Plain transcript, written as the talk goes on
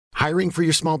Hiring for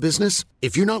your small business?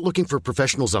 If you're not looking for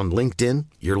professionals on LinkedIn,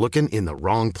 you're looking in the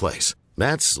wrong place.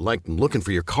 That's like looking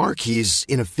for your car keys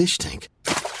in a fish tank.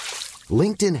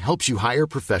 LinkedIn helps you hire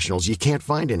professionals you can't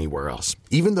find anywhere else,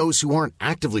 even those who aren't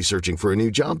actively searching for a new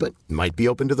job but might be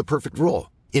open to the perfect role.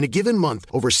 In a given month,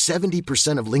 over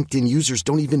 70% of LinkedIn users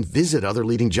don't even visit other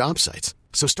leading job sites.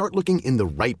 So start looking in the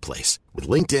right place. With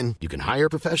LinkedIn, you can hire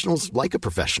professionals like a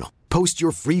professional. Post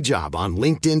your free job on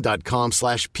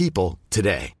linkedin.com/people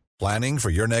today. Planning for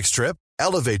your next trip?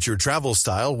 Elevate your travel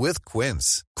style with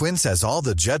Quince. Quince has all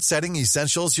the jet-setting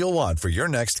essentials you'll want for your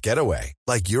next getaway,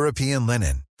 like European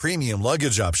linen, premium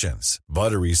luggage options,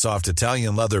 buttery soft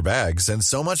Italian leather bags, and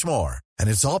so much more. And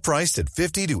it's all priced at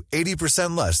 50 to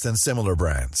 80% less than similar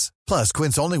brands. Plus,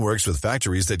 Quince only works with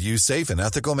factories that use safe and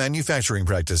ethical manufacturing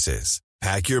practices.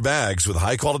 Pack your bags with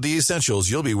high-quality essentials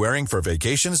you'll be wearing for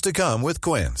vacations to come with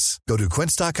Quince. Go to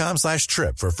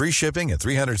quince.com/trip for free shipping and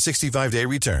 365-day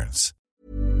returns.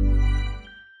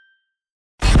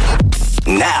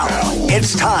 Now,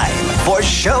 it's time for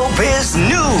Showbiz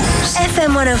News.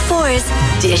 FM 104's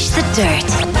Dish the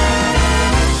Dirt.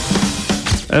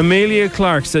 Emilia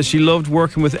Clarke says she loved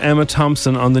working with Emma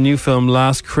Thompson on the new film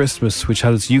Last Christmas, which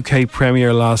had its UK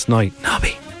premiere last night.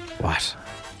 Nobby. What?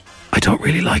 I don't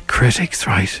really like critics,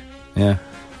 right? Yeah.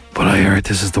 But I heard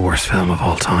this is the worst film of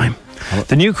all time.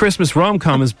 The new Christmas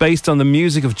rom-com is based on the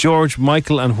music of George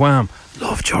Michael and Wham.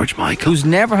 Love George Michael. Who's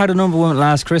never had a number one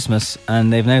Last Christmas,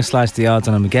 and they've now slashed the odds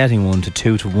on him getting one to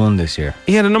 2-1 this year.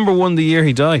 He had a number one the year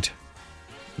he died.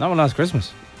 Not one Last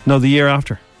Christmas. No, the year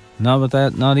after. No, but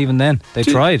that, not even then. They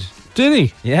tried. Did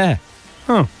he? Yeah.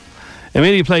 Oh.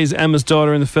 Emilia plays Emma's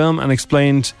daughter in the film and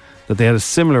explained that they had a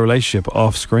similar relationship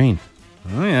off screen.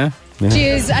 Oh, yeah. She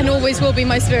is and always will be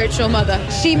my spiritual mother.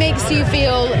 She makes you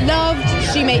feel loved,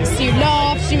 she makes you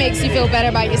laugh, she makes you feel better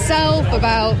about yourself,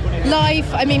 about life.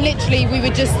 I mean, literally, we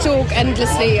would just talk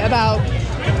endlessly about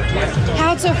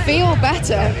how to feel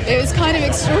better. It was kind of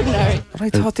extraordinary. But I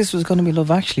thought this was going to be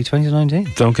Love Actually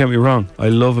 2019. Don't get me wrong. I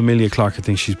love Emilia Clarke. I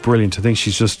think she's brilliant. I think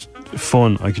she's just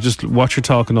fun. I could just watch her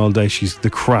talking all day. She's the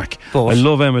crack. But I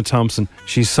love Emma Thompson.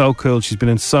 She's so cool. She's been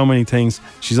in so many things.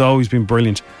 She's always been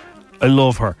brilliant. I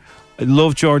love her. I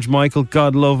love George Michael.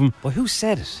 God love him. But who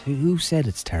said it? Who said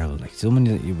it's terrible? Like someone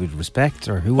that you would respect,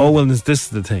 or who? Oh, well, this is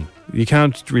the thing. You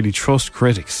can't really trust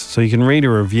critics. So you can read a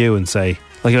review and say,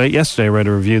 like yesterday I read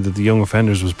a review that The Young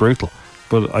Offenders was brutal.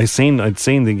 But I'd seen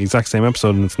the exact same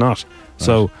episode and it's not. Right.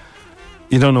 So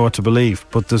you don't know what to believe.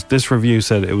 But this review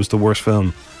said it was the worst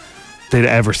film they'd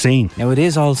ever seen. Now it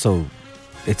is also,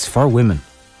 it's for women,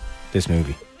 this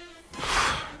movie.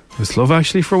 Is Love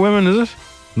Actually for women, is it?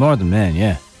 More than men,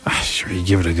 yeah. Sure, you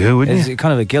give it a go, wouldn't you? It's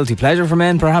kind of a guilty pleasure for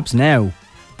men, perhaps now,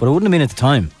 but it wouldn't have been at the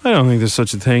time. I don't think there's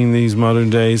such a thing these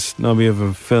modern days. Nobody have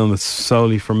a film that's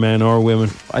solely for men or women.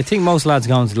 I think most lads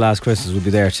going to the Last Christmas would be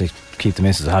there to keep the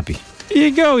missus happy. Here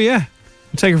you go, yeah.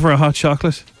 Take her for a hot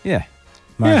chocolate. Yeah.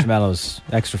 Marshmallows,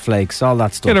 extra flakes, all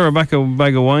that stuff. Get her a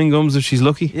bag of wine gums if she's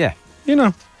lucky. Yeah. You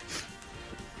know.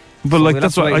 But so like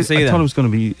that's what I thought it was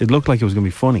going to be. It looked like it was going to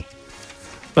be funny.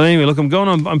 But anyway, look,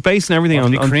 I'm basing everything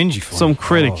on cringy some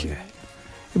critic. Oh, yeah.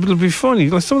 But it'll be funny.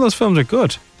 Like, some of those films are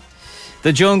good.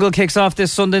 The Jungle kicks off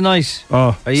this Sunday night.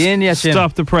 Oh, are you in yet, Jim?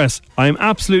 Stop the press. I am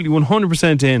absolutely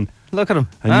 100% in. Look at him.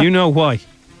 And you know why.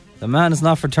 The man is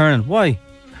not returning. Why?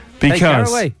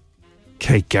 Because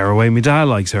Kate Garraway, my dad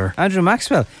likes her. Andrew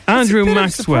Maxwell. Andrew Maxwell.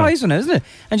 It's a surprise one, isn't it?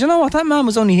 And you know what? That man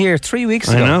was only here 3 weeks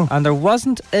ago. I know. And there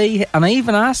wasn't and I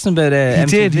even asked him about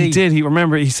MTV. He did.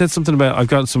 He said something about I've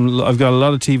got a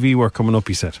lot of TV work coming up,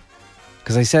 he said.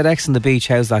 Because I said X on the Beach,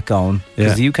 how's that going?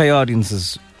 Because the UK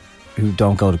audiences who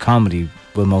don't go to comedy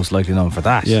will most likely know him for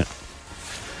that. Yeah.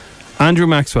 Andrew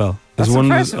Maxwell is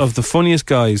one of the funniest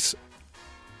guys.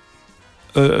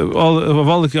 Of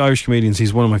all the Irish comedians,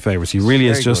 he's one of my favourites. He really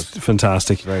is just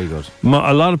fantastic. Very good.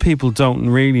 A lot of people don't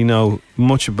really know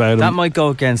much about him. That might go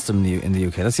against him in the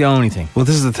UK. That's the only thing. Well,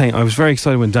 this is the thing. I was very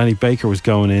excited when Danny Baker was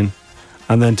going in,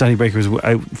 and then Danny Baker was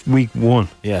out week 1.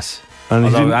 Yes. And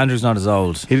although Andrew's not as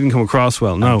old. He didn't come across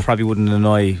well, no. And probably wouldn't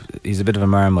annoy. He's a bit of a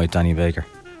Marmite, Danny Baker.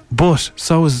 But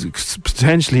so is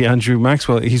potentially Andrew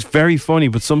Maxwell. He's very funny,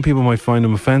 but some people might find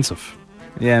him offensive.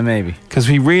 Yeah, maybe. Because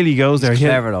he really goes there. He's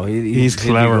clever, though. He's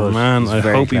clever, man. I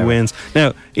hope he wins.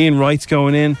 Now, Ian Wright's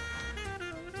going in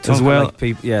as well. Like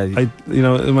people, yeah.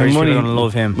 My money, gonna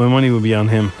love him. My money would be on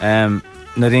him.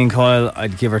 Nadine Coyle,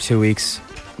 I'd give her 2 weeks,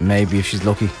 maybe, if she's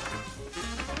lucky.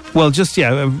 Well, just,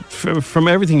 from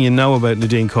everything you know about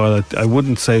Nadine Coyle, I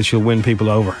wouldn't say she'll win people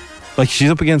over. Like,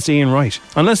 she's up against Ian Wright.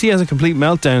 Unless he has a complete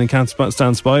meltdown and can't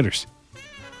stand spiders.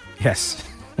 Yes.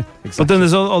 Exactly. But then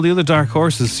there's all the other dark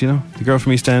horses, the girl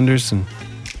from EastEnders and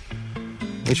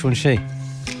Which one's she?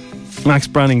 Max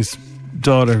Branning's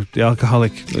daughter, the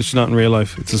alcoholic. She's not in real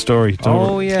life. It's a story.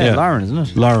 Lauren, isn't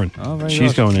it? Lauren. Oh, very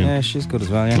She's good. going in. Yeah, she's good as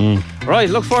well, yeah. Right,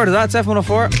 look forward to that. It's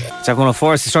F104. It's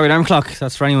F104. It's the story alarm clock.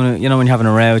 That's for anyone, when you're having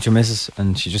a row with your missus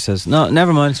and she just says, no,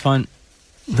 never mind, it's fine.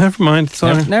 Never mind, it's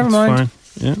fine. Never It's mind.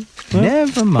 fine. Yeah. Well,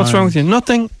 Never mind. what's wrong with you?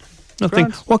 Nothing.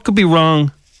 Grand. What could be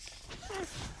wrong?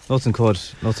 Nothing could.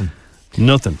 Nothing.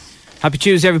 Nothing. Happy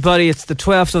Tuesday, everybody. It's the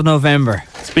 12th of November.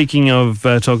 Speaking of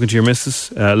talking to your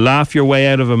missus, laugh your way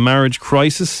out of a marriage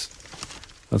crisis.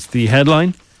 That's the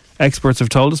headline. Experts have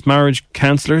told us marriage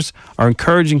counsellors are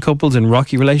encouraging couples in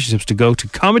rocky relationships to go to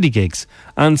comedy gigs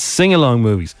and sing-along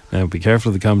movies. Now, be careful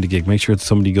of the comedy gig. Make sure it's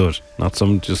somebody good, not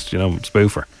some just,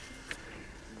 spoofer.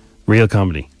 Real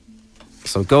comedy.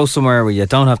 So go somewhere where you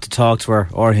don't have to talk to her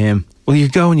or him. Well, you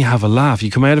go and you have a laugh. You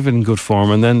come out of it in good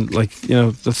form, and then,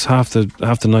 that's half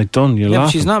the night done. You're laughing.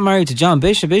 But she's not married to John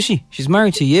Bishop, is she? She's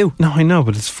married to you. No, I know,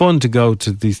 but it's fun to go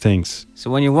to these things.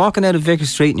 So when you're walking out of Vicar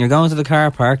Street and you're going to the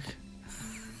car park,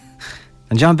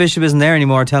 and John Bishop isn't there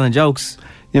anymore telling jokes.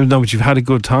 Yeah, no, but you've had a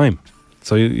good time.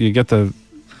 So you get the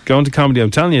going to comedy.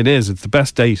 I'm telling you, it's the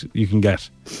best date you can get.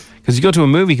 Because you go to a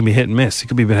movie, it can be hit and miss. It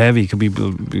could be a bit heavy. It could be,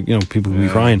 people can be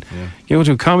crying. Yeah. You go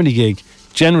to a comedy gig,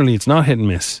 generally it's not hit and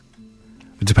miss.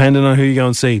 But depending on who you go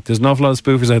and see, there's an awful lot of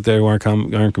spoofers out there who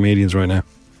aren't comedians right now.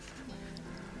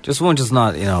 Just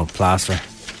not, plaster,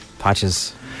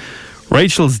 patches.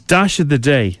 Rachel's dash of the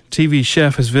day. TV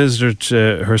chef has visited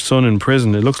her son in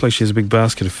prison. It looks like she has a big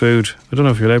basket of food. I don't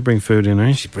know if you're allowed to bring food in,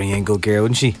 right? She'd bring in good gear,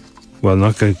 wouldn't she? Well,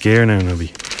 not good gear now,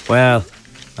 Nobby. Well,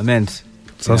 I meant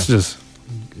sausages.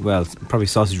 Well, probably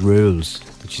sausage rolls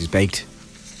that she's baked.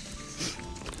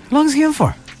 How long is he in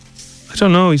for? I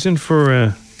don't know. He's in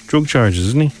for drug charges,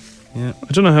 isn't he? Yeah.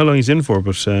 I don't know how long he's in for,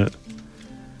 but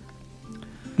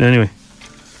anyway,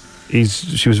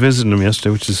 she was visiting him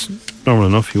yesterday, which is normal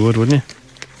enough. You would, wouldn't you?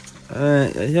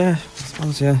 Yeah, I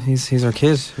suppose. Yeah, he's our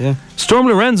kid. Yeah. Storm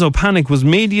Lorenzo panic was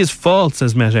media's fault,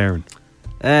 says Met Aaron.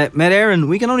 Met Aaron,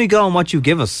 we can only go on what you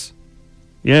give us.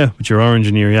 Yeah, with your orange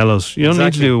and your yellows. You don't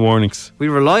need to do warnings. We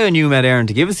rely on you, Met Aaron,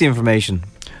 to give us the information.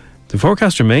 The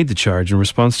forecaster made the charge in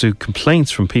response to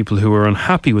complaints from people who were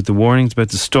unhappy with the warnings about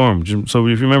the storm. So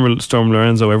if you remember Storm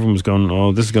Lorenzo, everyone was going,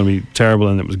 oh, this is going to be terrible,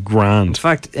 and it was grand. In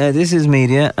fact, this is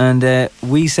media, and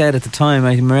we said at the time,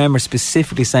 I remember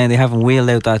specifically saying they haven't wheeled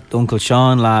out that Uncle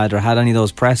Sean lad or had any of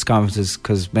those press conferences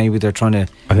because maybe they're trying to...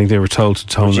 I think they were told to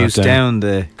tone that down.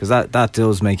 Because that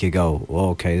does make you go, oh,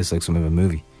 okay, this is like some of a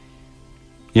movie.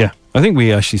 Yeah, I think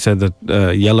we actually said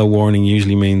that yellow warning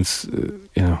usually means,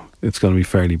 it's going to be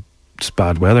fairly just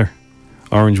bad weather.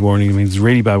 Orange warning means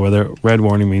really bad weather. Red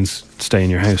warning means stay in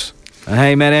your house. And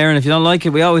hey, Met Aaron, if you don't like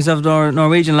it, we always have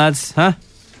Norwegian lads, huh?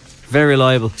 Very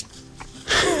reliable.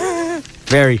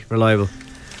 Very reliable.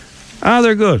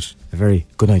 They're good. A very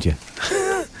good idea.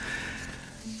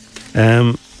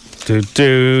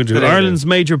 Ireland's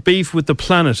major beef with the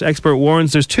planet. Expert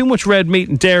warns there's too much red meat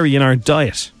and dairy in our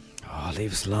diet. Oh,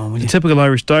 leave us alone, will you? The typical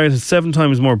Irish diet has 7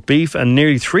 times more beef and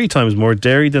nearly 3 times more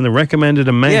dairy than the recommended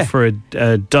amount for a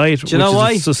diet which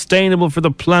is sustainable for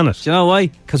the planet. Do you know why?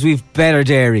 Because we've better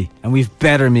dairy and we've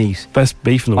better meat. Best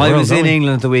beef in the world. I was in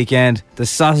England at the weekend. The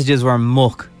sausages were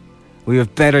muck. We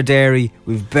have better dairy.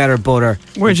 We've better butter.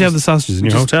 Where'd you have the sausages? In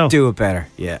your hotel? Do it better,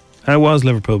 yeah. How was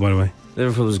Liverpool, by the way?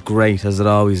 Liverpool was great, as it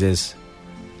always is.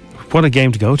 What a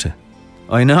game to go to.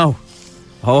 I know.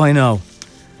 Oh, I know.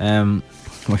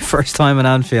 My first time in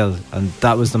Anfield, and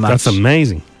that was the match. That's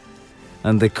amazing.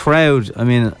 And the crowd, I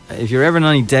mean, if you're ever in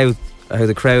any doubt how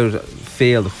the crowd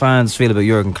feel, the fans feel about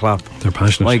Jurgen Klopp, they're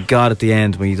passionate. My God, at the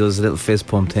end when he does a little fist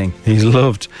pump thing, he's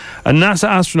loved. A NASA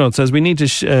astronaut says we need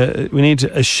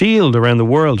a shield around the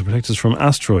world to protect us from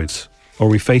asteroids, or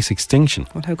we face extinction.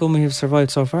 Well, how come we have survived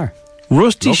so far?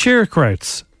 Rusty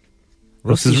Shearkrauts.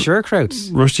 Rusty Shearkrauts.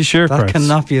 Rusty Shearkrauts. That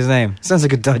cannot be his name. Sounds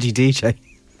like a dodgy DJ.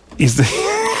 He's the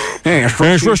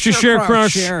Rusty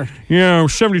Shearkrauts. Yeah,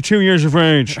 72 years of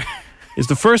age. Is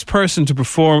the first person to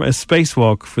perform a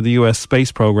spacewalk for the US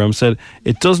space program. Said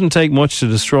it doesn't take much to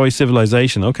destroy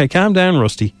civilization. Okay, calm down,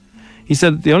 Rusty. He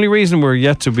said the only reason we're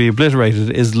yet to be obliterated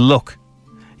is luck.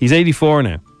 He's 84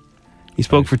 now. He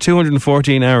spoke for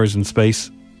 214 hours in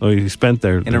space. Oh, he spent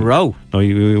there in a row. No,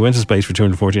 he went to space for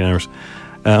 214 hours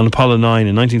on Apollo 9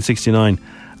 in 1969.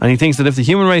 And he thinks that if the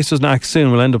human race doesn't act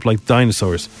soon, we'll end up like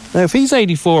dinosaurs. Now, if he's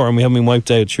 84 and we haven't been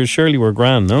wiped out, surely we're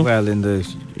grand, no? Well, in the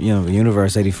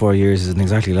universe, 84 years isn't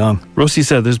exactly long. Rusty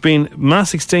said there's been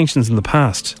mass extinctions in the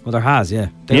past. Well, there has, yeah.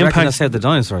 They reckon that's how the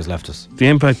dinosaurs left us. The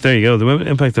impact, there you go. The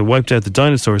impact that wiped out the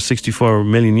dinosaurs 64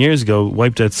 million years ago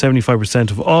wiped out 75%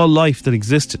 of all life that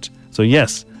existed. So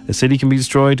yes, A city can be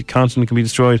destroyed, a continent can be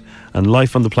destroyed, and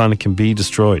life on the planet can be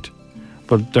destroyed.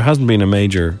 But there hasn't been a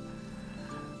major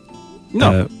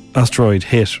asteroid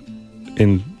hit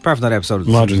in Apart from that episode of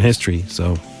modern history,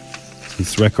 so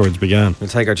since records began. We'll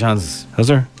take our chances. Has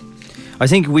there? I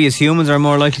think we as humans are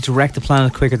more likely to wreck the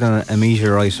planet quicker than a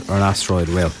meteorite or an asteroid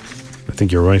will. I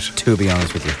think you're right. To be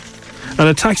honest with you. And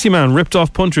a taxi man ripped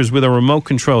off punchers with a remote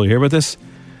control. You hear about this?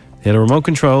 He had a remote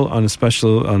control on his How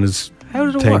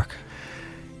did it thing. work?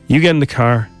 You get in the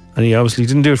car, and he obviously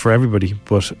didn't do it for everybody,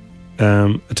 but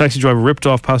a taxi driver ripped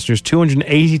off passengers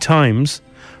 280 times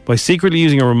by secretly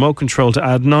using a remote control to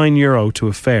add €9 to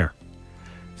a fare.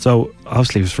 So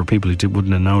obviously it was for people who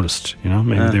wouldn't have noticed. You know,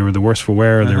 maybe they were the worse for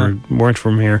wear. They weren't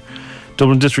from here.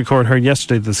 Dublin District Court heard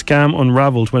yesterday that the scam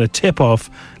unravelled when a tip-off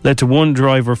led to one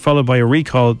driver followed by a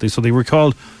recall. So they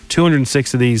recalled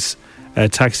 206 of these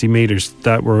taxi meters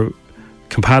that were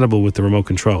compatible with the remote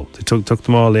control. They took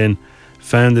them all in,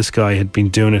 found this guy had been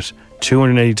doing it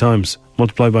 280 times,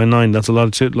 multiplied by 9. That's a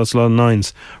lot of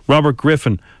nines. Robert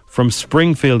Griffin from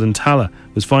Springfield in Tala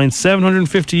was fined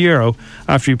 €750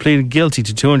 after he pleaded guilty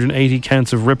to 280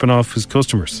 counts of ripping off his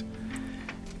customers.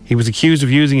 He was accused of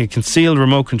using a concealed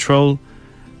remote control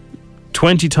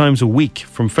 20 times a week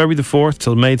from February the 4th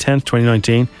till May 10th,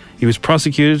 2019. He was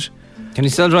prosecuted. Can he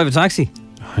still drive a taxi?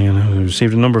 He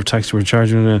received a number of taxis were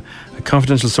charged him. A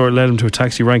confidential source led him to a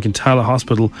taxi rank in Tala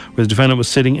Hospital where the defendant was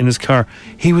sitting in his car.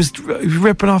 He was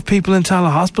ripping off people in Tala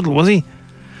Hospital, was he?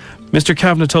 Mr.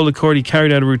 Kavanagh told the court he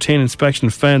carried out a routine inspection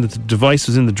and found that the device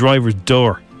was in the driver's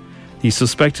door. He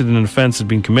suspected an offence had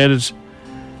been committed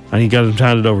and he got it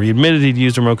handed over. He admitted he'd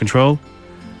used a remote control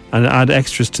and add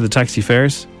extras to the taxi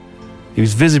fares. He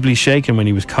was visibly shaken when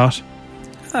he was caught.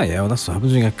 Oh yeah, well that's what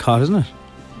happens when you get caught, isn't it?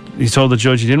 He told the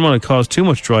judge he didn't want to cause too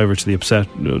much to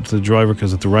the driver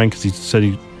because at the rank, because he said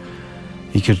he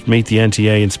could meet the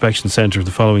NTA inspection centre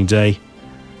the following day.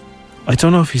 I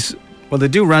don't know if he's... Well, they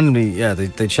do randomly,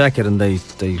 they check it and they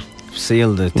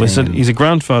seal the thing. Listen, he's a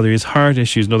grandfather, he has heart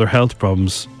issues and other health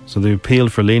problems, so they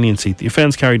appealed for leniency. The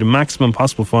offence carried a maximum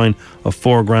possible fine of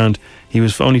 $4,000. He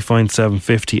was only fined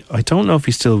 $750. I don't know if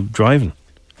he's still driving.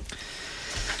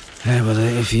 Yeah, well,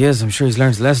 if he is, I'm sure he's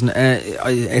learned his lesson.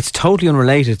 It's totally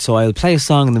unrelated, so I'll play a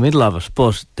song in the middle of it.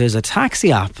 But there's a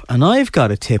taxi app, and I've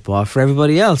got a tip off for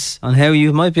everybody else on how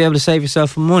you might be able to save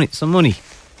yourself some money.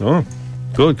 Oh,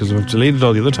 good, because I've deleted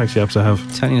all the other taxi apps I have.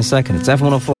 I'll tell you in a second. It's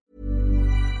F104.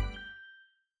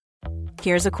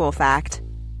 Here's a cool fact.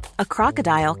 A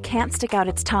crocodile can't stick out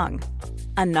its tongue.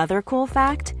 Another cool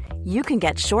fact, you can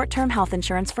get short-term health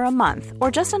insurance for a month or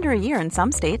just under a year in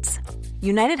some states.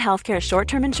 United Healthcare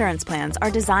short-term insurance plans are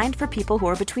designed for people who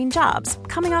are between jobs,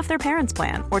 coming off their parents'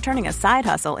 plan, or turning a side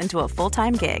hustle into a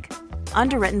full-time gig.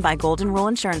 Underwritten by Golden Rule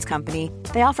Insurance Company,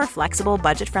 they offer flexible,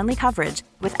 budget-friendly coverage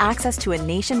with access to a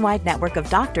nationwide network of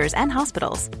doctors and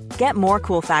hospitals. Get more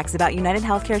cool facts about United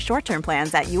Healthcare short-term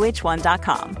plans at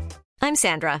uh1.com. I'm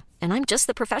Sandra, and I'm just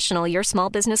the professional your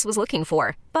small business was looking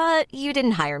for. But you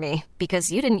didn't hire me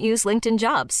because you didn't use LinkedIn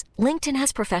Jobs. LinkedIn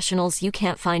has professionals you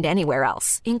can't find anywhere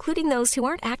else, including those who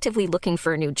aren't actively looking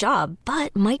for a new job,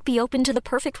 but might be open to the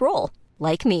perfect role,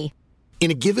 like me. In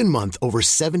a given month, over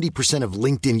 70% of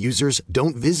LinkedIn users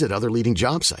don't visit other leading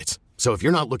job sites. So if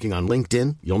you're not looking on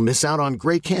LinkedIn, you'll miss out on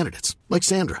great candidates like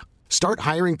Sandra. Start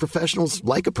hiring professionals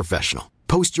like a professional.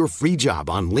 Post your free job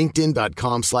on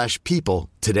linkedin.com/people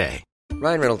today.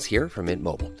 Ryan Reynolds here from Mint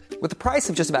Mobile. With the price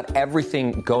of just about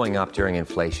everything going up during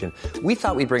inflation, we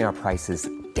thought we'd bring our prices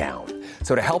down.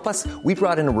 So to help us, we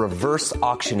brought in a reverse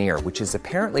auctioneer, which is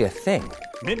apparently a thing.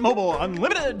 Mint Mobile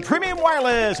Unlimited Premium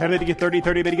Wireless. How to get 30,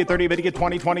 30, bit to get 30, bit to get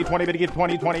 20, 20, 20, bit to get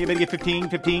 20, 20, bit to get 15,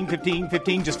 15, 15,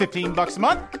 15, just $15 a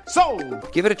month?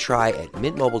 Sold! Give it a try at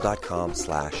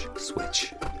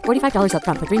mintmobile.com/switch. $45 up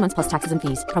front for 3 months plus taxes and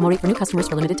fees. Promo rate for new customers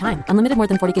for limited time. Unlimited more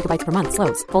than 40 gigabytes per month.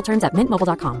 Slows full terms at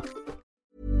mintmobile.com.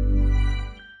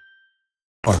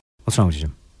 What's wrong with you,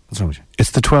 Jim? What's wrong with you?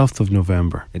 It's the 12th of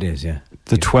November. It is, yeah.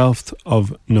 The 12th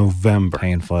of November.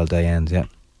 Pay and file day ends, yeah.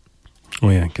 Oh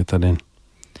yeah, get that in.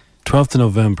 12th of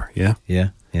November, yeah? Yeah.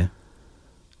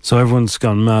 So everyone's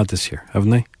gone mad this year,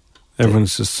 haven't they?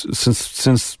 Everyone's just,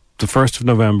 since the 1st of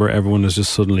November, everyone is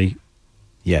just suddenly...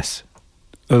 Yes.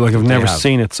 Like I've never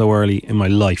seen it so early in my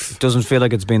life. It doesn't feel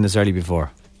like it's been this early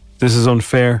before. This is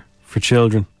unfair for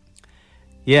children.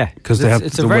 Yeah, because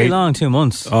it's a very long 2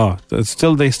 months. Oh, they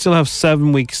still have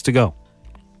 7 weeks to go.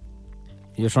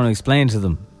 You're trying to explain to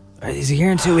them, is he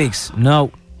here in 2 weeks?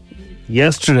 No.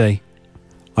 Yesterday,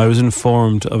 I was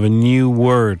informed of a new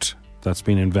word that's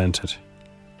been invented.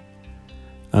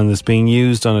 And it's being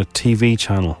used on a TV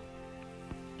channel.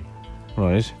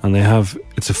 Right. And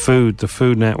the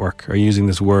Food Network are using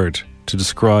this word to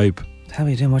describe. How are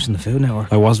you doing watching the Food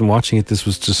Network? I wasn't watching it. This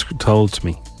was just told to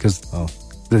me because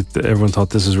everyone thought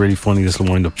this is really funny. This will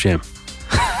wind up Jim.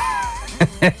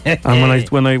 And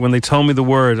when they told me the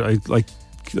word, I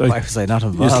was like not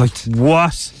involved. It's like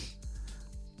what?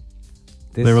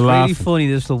 This they were is laughing. really funny.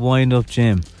 This will wind up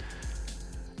Jim. Do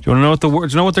you want to know what the word?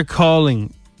 Do you know what they're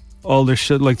calling all their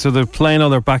shit? Like, so they're playing all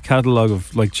their back catalogue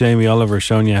of like Jamie Oliver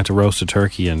showing you how to roast a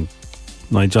turkey and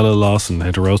Nigella Lawson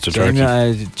how to roast a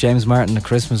turkey. James Martin at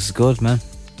Christmas is good, man.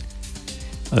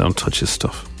 I don't touch his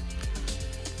stuff.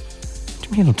 What do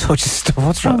you mean you don't touch his stuff?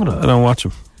 What's wrong with him? I don't watch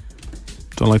him.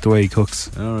 Don't like the way he cooks.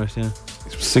 All right, yeah.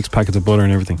 6 packets of butter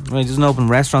and everything. Well, he doesn't open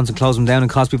restaurants and close them down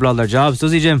and cost people all their jobs,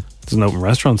 does he, Jim? Doesn't open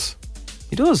restaurants.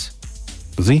 He does.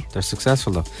 Does he? They're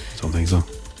successful, though. Don't think so.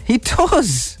 He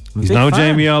does. He's no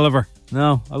Jamie Oliver.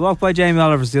 No, I walked by Jamie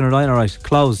Oliver's the other night. All right,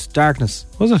 closed, darkness.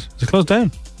 Was it? Is it closed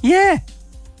down? Yeah.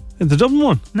 The Dublin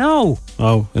one? No.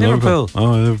 Oh, in Liverpool.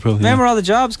 Oh, Liverpool. Remember all the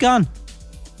jobs gone?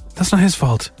 That's not his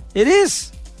fault. It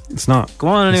is. It's not. Go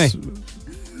on anyway. It's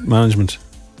management.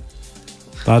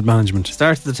 Bad management.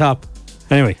 Start at the top.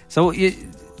 Anyway. So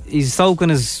he's soaking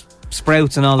his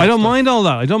sprouts and all that. I don't stuff. mind all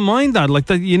that. I don't mind that. Like,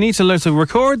 you need to learn to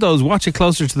record those, watch it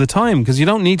closer to the time, because you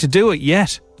don't need to do it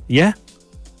yet. Yeah?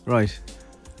 Right.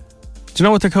 Do you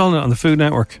know what they're calling it on the Food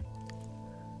Network?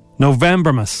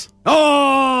 Novembermas.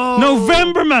 Oh!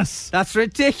 Novembermas! That's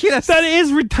ridiculous. That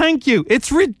is, thank you.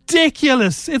 It's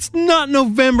ridiculous. It's not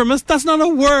Novembermas. That's not a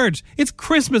word. It's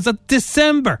Christmas at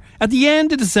December. At the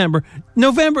end of December.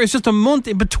 November is just a month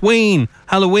in between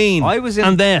Halloween I was in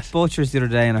and that. Butcher's the other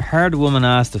day and I heard a woman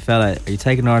ask the fella, are you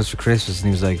taking orders for Christmas? And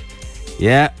he was like,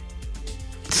 yeah.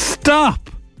 Stop.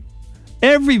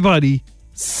 Everybody,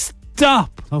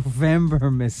 stop.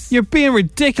 Novembermas. You're being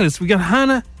ridiculous. We got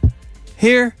Hannah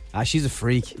here. She's a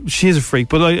freak. She's a freak,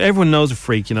 but like, everyone knows a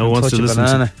freak, you know, wants to listen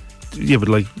banana. Yeah, but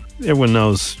like everyone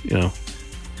knows, you know,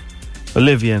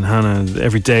 Olivia and Hannah,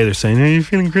 every day they're saying, are you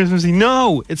feeling Christmassy?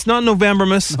 No, it's not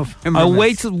Novembermas. I'll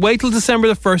wait till December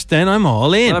the 1st, then I'm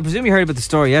all in. Well, I presume you heard about the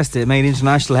story yesterday. It made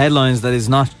international headlines that is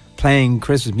not playing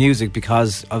Christmas music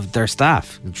because of their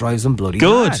staff. It drives them bloody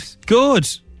mad. Good.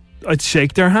 I'd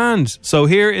shake their hand. So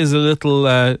here is a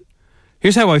little,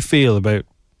 here's how I feel about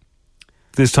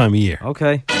this time of year.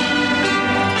 Okay.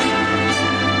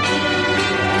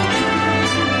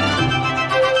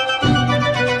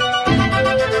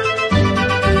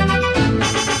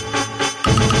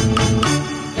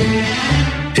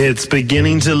 It's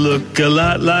beginning to look a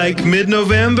lot like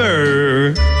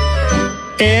mid-November.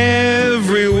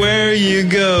 Everywhere you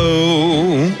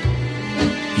go,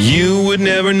 you would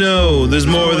never know there's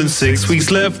more than 6 weeks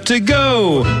left to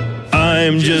go.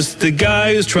 I'm just the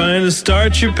guy who's trying to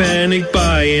start your panic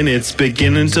buying. It's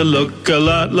beginning to look a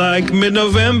lot like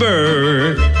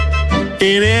mid-November.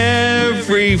 In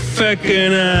every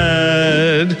feckin'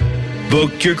 ad,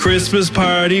 book your Christmas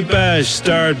party bash.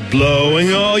 Start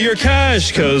blowing all your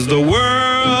cash, 'cause the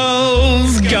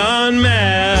world's gone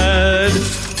mad.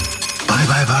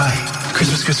 Buy.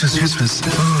 Christmas.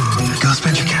 Ooh, go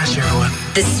spend your cash, everyone.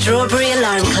 The Strawberry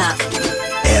Alarm Clock.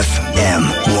 FM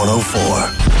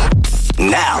 104.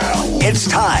 Now it's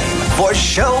time for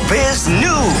Showbiz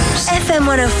News. FM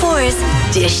 104's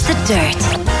Dish the Dirt.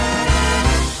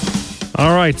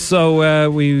 All right, so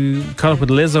we caught up with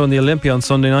Lizzo and the Olympia on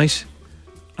Sunday night,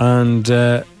 and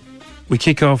we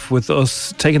kick off with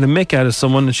us taking the mick out of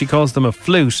someone, and she calls them a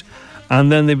flute,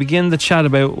 and then they begin the chat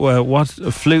about what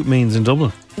a flute means in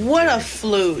Dublin. What a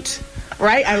flute,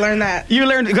 right? I learned that. You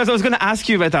learned, because I was going to ask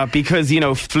you about that, because, you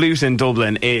know, flute in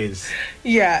Dublin is...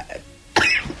 Yeah.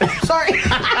 Sorry.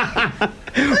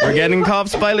 We're getting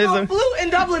cops by Lizzo. Flute in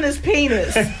Dublin is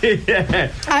penis. Yeah.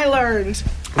 I learned.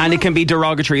 And it can be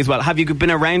derogatory as well. Have you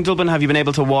been around Dublin? Have you been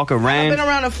able to walk around? I've been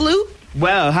around a flute.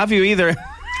 Well, have you either?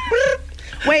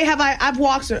 Wait, have I? I've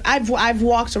walked around. I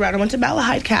went to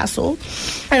Malahide Castle,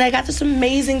 and I got this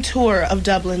amazing tour of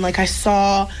Dublin. Like, I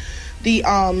saw the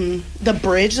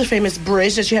bridge, the famous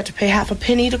bridge that you had to pay half a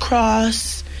penny to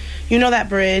cross. You know that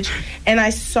bridge. And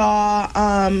I saw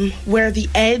where the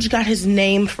Edge got his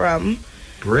name from.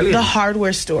 Brilliant. The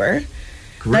hardware store.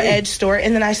 Great. The Edge store.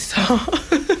 And then I saw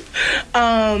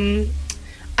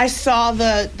I saw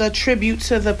the tribute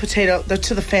to the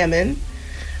to the famine,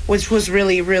 which was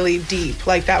really, really deep.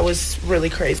 Like, that was really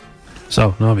crazy.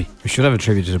 So, Nobby, we should have a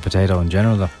tribute to the potato in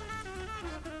general, though.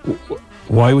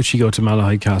 Why would she go to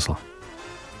Malahide Castle?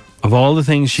 Of all the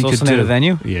things she could do, a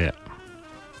venue. Yeah.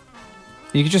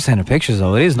 You could just send her pictures,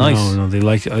 though. It is nice. No, they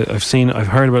like. I've seen other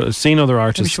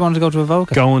artists. Maybe she wanted to go to a Vogue.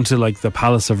 Going to like the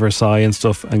Palace of Versailles and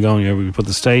stuff, and going, yeah, we put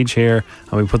the stage here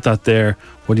and we put that there.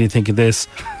 What do you think of this?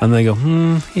 And they go,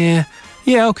 yeah,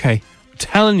 okay. I'm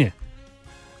telling you,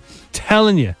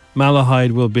 telling you,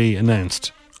 Malahide will be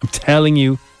announced. I'm telling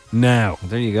you now.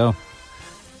 There you go.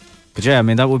 But yeah, I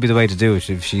mean, that would be the way to do it.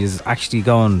 If she is actually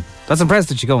going... That's impressive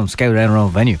that she go and scout around her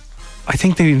own venue. I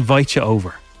think they invite you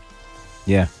over.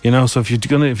 Yeah. You know, so if you're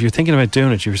thinking about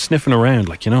doing it, you're sniffing around,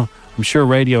 like, you know. I'm sure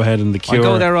Radiohead and The Cure... I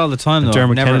go there all the time, though.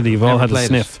 Dermot Kennedy have all had a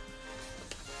sniff.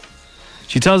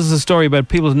 She tells us a story about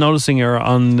people noticing her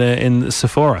in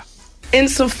Sephora. In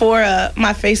Sephora,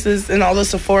 my face is in all the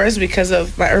Sephoras because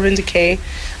of my Urban Decay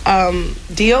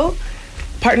deal.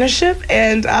 Partnership,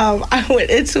 and I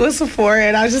went into a Sephora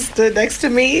and I just stood next to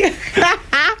me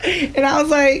and I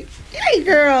was like, hey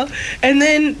girl, and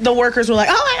then the workers were like,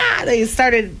 oh my god, they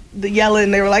started yelling,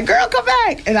 they were like, girl, come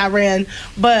back, and I ran.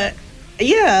 But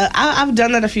yeah, I've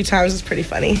done that a few times. It's pretty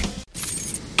funny.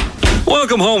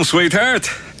 Welcome home, sweetheart.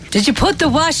 Did you put the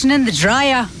washing in the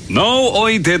dryer? No,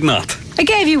 I did not. I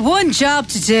gave you one job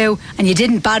to do and you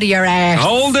didn't bother your arse.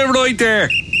 Hold it right there.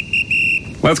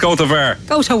 Let's go to VAR.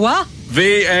 Go to what?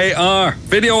 VAR,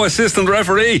 Video Assistant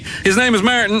Referee. His name is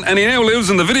Martin and he now lives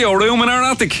in the video room in our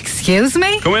attic. Excuse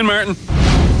me? Come in, Martin.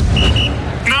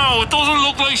 No, it doesn't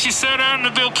look like she said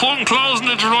anything about putting clothes in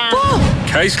the dryer.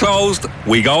 Case closed.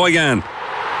 We go again.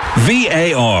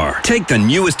 VAR. Take the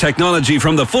newest technology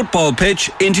from the football pitch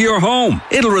into your home.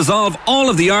 It'll resolve all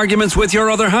of the arguments with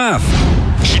your other half.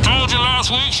 She told you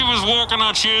last week she was working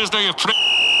on Tuesday, you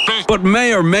but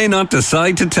may or may not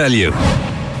decide to tell you.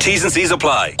 T's and C's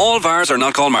apply. All VARs are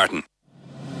not called Martin.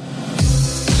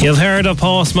 You've heard of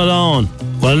Post Malone.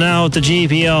 Well, now at the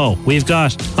GPO, we've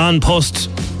got On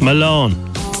Post Malone.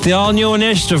 It's the all-new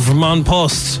initiative from On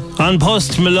Post. On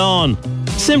Post Malone.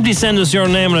 Simply send us your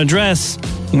name and address,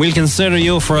 and we'll consider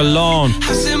you for a loan.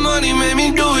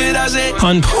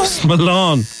 On Post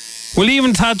Malone. We'll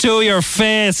even tattoo your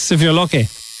face if you're lucky.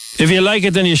 If you like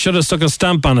it, then you should have stuck a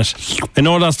stamp on it. I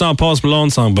know that's not a Post Malone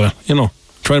song, but, you know,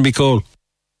 trying to be cool.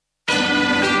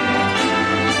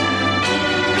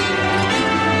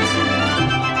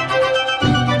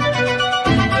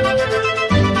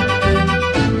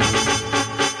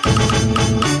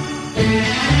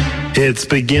 It's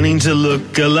beginning to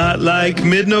look a lot like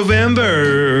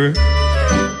mid-November.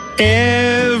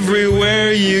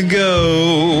 Everywhere you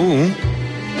go,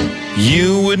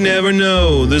 you would never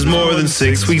know there's more than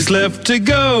 6 weeks left to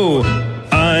go.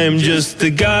 I'm just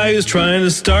the guy who's trying to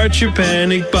start your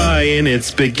panic buying. It's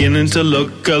beginning to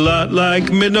look a lot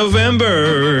like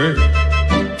mid-November.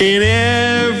 In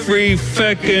every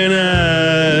feckin'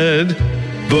 ad,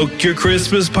 book your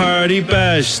Christmas party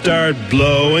bash. Start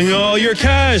blowing all your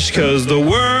cash, 'cause the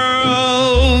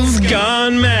world's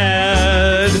gone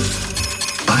mad.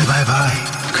 Bye, bye, bye.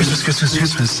 Christmas, Christmas,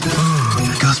 Christmas.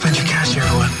 Ooh, go spend your cash,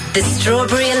 everyone. The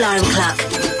Strawberry Alarm Clock.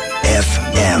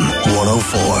 FM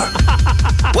 104.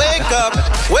 Wake up,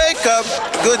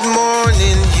 good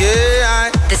morning, yeah.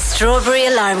 The Strawberry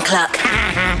Alarm Clock.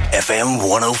 FM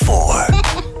 104.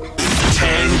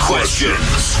 10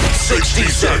 questions, 60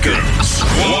 seconds,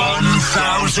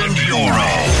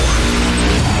 €1,000.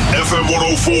 FM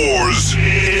 104's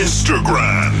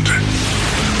Instagram.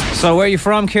 So where are you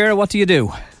from, Ciara? What do you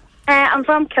do? I'm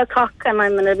from Kilcock and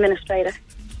I'm an administrator.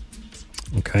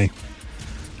 Okay.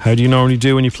 How do you normally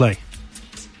do when you play?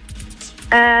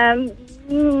 Half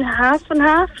and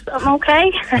half. I'm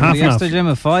okay. Half yesterday, Jim,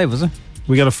 a 5, was it?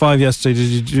 We got a 5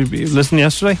 yesterday. Did you listen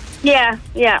yesterday? Yeah.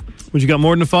 Would you got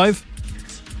more than a 5?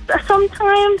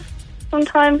 Sometimes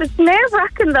it's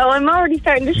nerve-wracking though. I'm already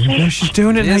starting to shake. No, she's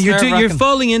doing it now. You're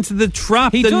falling into the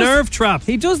trap, nerve trap.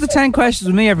 He does the 10 questions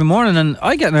with me every morning, and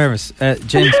I get nervous.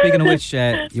 Jim, speaking of which,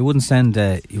 you wouldn't send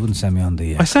me on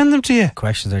the. I send them to you.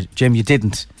 Questions there, Jim. You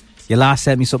didn't. You last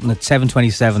sent me something at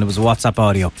 7:27. It was a WhatsApp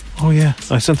audio. Oh yeah,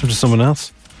 I sent them to someone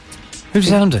else. Who did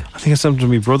you send them to? I think I sent them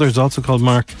to my brother. Who's also called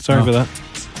Mark. Sorry for that.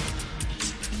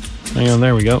 Hang on,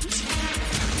 there we go.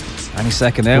 Any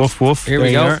second now. Woof woof. Here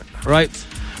we go.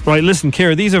 Right, listen,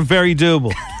 Ciara, these are very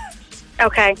doable.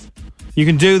 Okay. You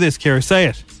can do this, Ciara. Say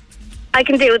it. I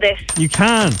can do this. You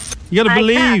can. You gotta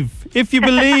believe. If you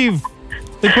believe.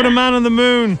 They put a man on the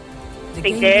moon.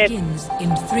 They did. Begins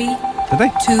in 3, Did they?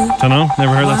 2. Don't know.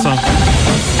 Never heard that song.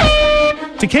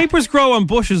 Do capers grow on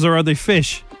bushes or are they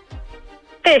fish?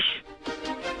 Fish.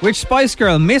 Which Spice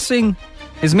Girl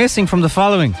is missing from the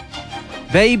following?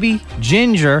 Baby,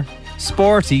 ginger,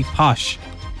 sporty, posh.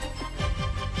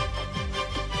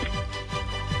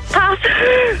 Pass.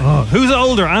 Oh, who's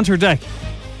older, Ant or Dec?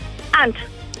 Ant.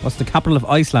 What's the capital of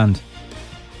Iceland?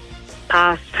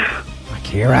 Pass.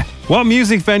 Ciara. What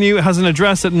music venue has an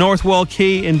address at North Wall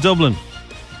Quay in Dublin?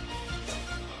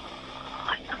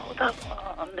 I know that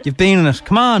one. You've been in it.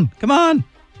 Come on.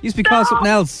 Used to be called something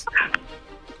else.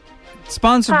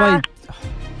 Sponsored by...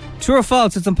 True or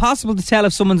false? It's impossible to tell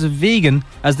if someone's a vegan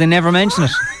as they never mention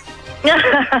it.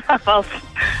 False.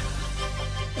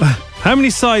 How many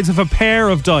sides have a pair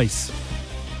of dice?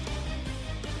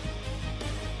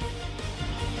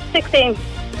 16.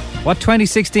 What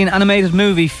 2016 animated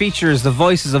movie features the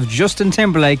voices of Justin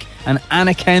Timberlake and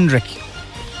Anna Kendrick?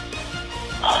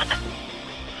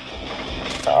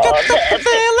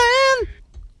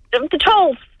 The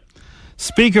Trolls.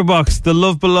 Speaker Box, The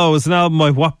Love Below is an album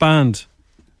by what band?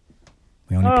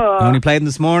 We only played them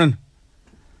this morning.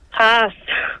 Pass.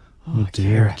 Oh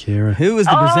dear, Ciara. Who is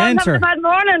the presenter? I'm having a bad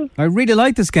morning. I really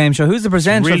like this game show. Who's the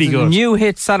presenter really of the good. new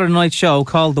hit Saturday night show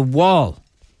called The Wall?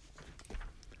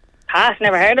 Pass,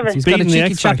 never heard of it. He's got a beaten the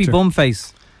cheeky X chappy Factor. bum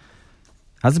face.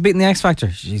 Has it beaten the X Factor?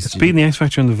 Jeez, It's beating the X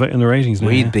Factor in the ratings now.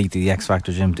 We'd yeah. beat the X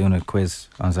Factor, Jim, doing a quiz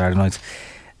on Saturday nights.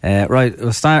 Right,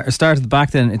 we'll start at the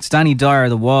back then. It's Danny Dyer,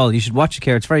 The Wall. You should watch it,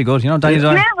 Ciara. It's very good. You know Danny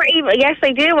Dyer? Never even. Yes,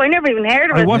 I do. I never even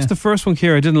heard of I it. watched the first one,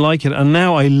 Ciara. I didn't like it, and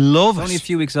now I love It's only a it.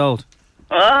 few weeks old.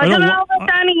 I don't know about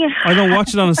Danny. I don't watch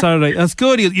it on a Saturday. That's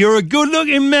good. You're a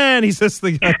good-looking man, he says to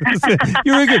the guy.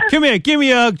 You're a good. Come here, give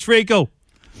me a hug, Trico.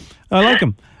 I like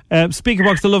him. Speaker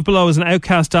Box, The Love Below is an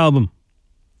Outcast album.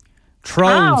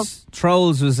 Trolls.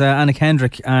 Trolls was Anna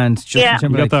Kendrick and Justin You got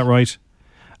Timberlake. that right.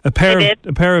 A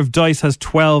pair of dice has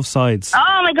 12 sides.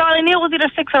 Oh my god, I knew it was either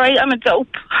 6 or 8. I'm a dope.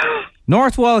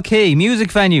 Northwall Quay,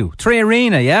 music venue, Tree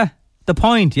Arena, yeah? The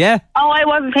Point, yeah? Oh, I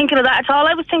wasn't thinking of that at all.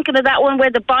 I was thinking of that one where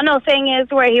the Bono thing is,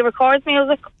 where he records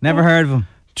music. Never heard of him.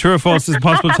 True or false? Is it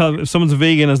possible to tell if someone's a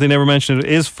vegan as they never mention it?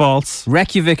 It is false.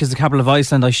 Reykjavik is the capital of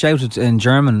Iceland. I shouted in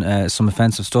German some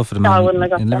offensive stuff at him No, I wouldn't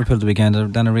have got in that. Liverpool the weekend.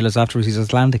 Then I realised afterwards he's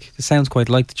Icelandic. It sounds quite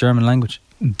like the German language.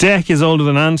 Deck is older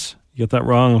than Ant. You got that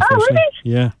wrong, unfortunately.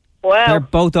 Yeah. Wow. They're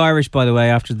both Irish, by the way.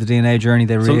 After the DNA journey,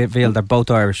 they revealed they're both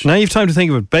Irish. Now you've time to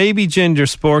think of it. Baby Ginger,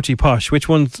 Sporty Posh. Which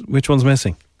one's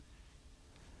missing?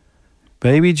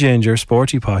 Baby Ginger,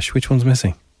 Sporty Posh. Which one's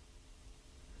missing?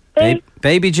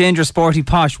 Baby Ginger, Sporty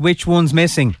Posh. Which one's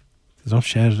missing? Don't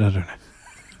shout it at her.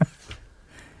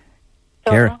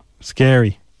 Ciara.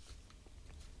 Scary.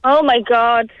 Oh my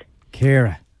god.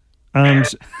 Ciara. And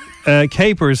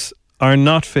capers are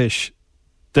not fish.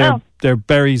 They're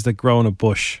berries that grow in a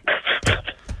bush.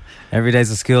 Every day's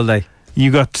a school day.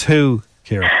 You got 2,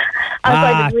 Ciara.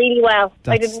 I did really well.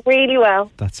 I did really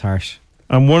well. That's harsh.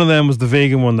 And one of them was the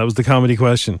vegan one. That was the comedy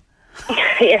question.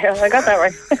 Yeah, I got that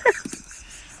right.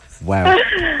 Wow.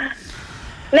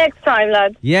 Next time,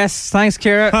 lads. Yes, thanks,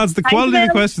 Ciara. Lads, the quality of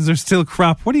the questions are still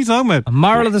crap. What are you talking about?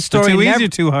 Moral of the story: They're too never, easy or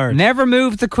too hard? Never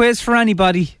move the quiz for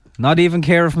anybody, not even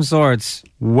Ciara from Swords.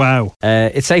 Wow.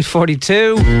 It's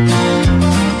 8:42.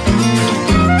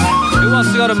 Who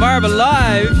wants to go to Marble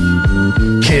Live?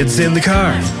 Kids in the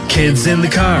car, kids in the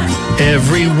car.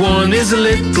 Everyone is a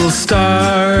little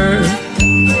star.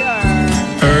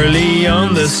 Early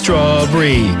on the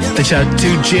strawberry, they chat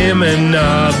to Jim and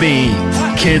Nobby.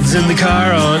 Kids in the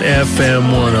car on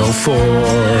FM 104.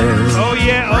 Oh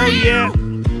yeah, oh yeah.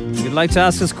 You'd like to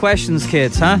ask us questions,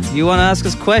 kids, huh? You want to ask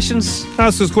us questions?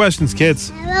 Ask us questions, kids.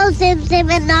 Hello, Sim Sim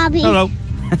and Nobby. Hello.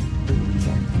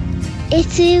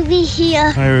 It's Ruby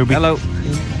here. Hi, Ruby. Hello.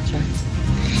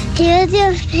 Who's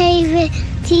your favourite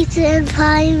teacher in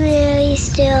primary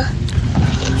school?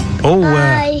 Oh,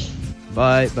 Bye.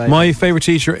 Bye. My favourite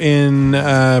teacher in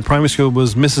primary school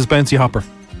was Mrs. Bouncy Hopper.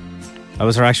 That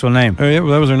was her actual name? Oh, yeah,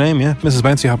 well, that was her name, yeah. Mrs.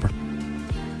 Bouncy Hopper.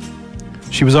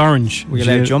 She was orange. Were you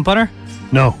allowed to jump on her?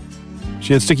 No.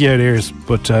 She had sticky out ears,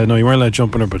 but no, you weren't allowed to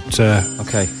jump on her, but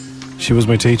okay. She was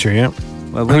my teacher, yeah.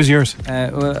 Well, who's yours?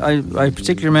 Well, I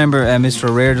particularly remember Mr.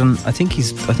 O'Riordan. I think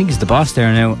he's the boss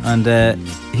there now, and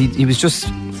he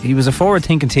was a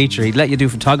forward-thinking teacher. He'd let you do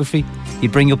photography.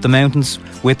 He'd bring you up the mountains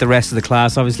with the rest of the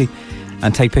class, obviously,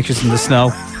 and take pictures in the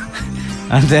snow.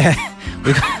 And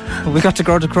we got to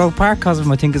go to Croke Park because of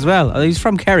him, I think, as well. He's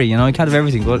from Kerry, you know. He can't have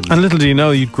everything. But And little do you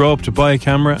know, you'd grow up to buy a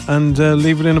camera and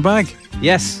leave it in a bag.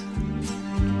 yes,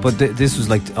 but this was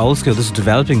like old school. This was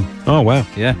developing. Oh wow,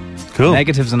 Yeah, cool.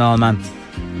 negatives and all, man.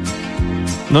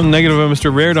 Nothing negative about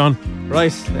Mr. Reardon.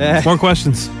 Right. More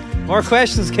questions. More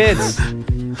questions, kids.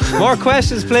 More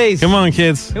questions, please. Come on,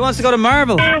 kids. Who wants to go to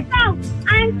Marble? And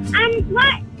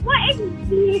what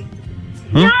is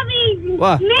Nobby's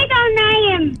What? middle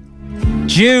name?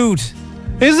 Jude.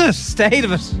 Is it? State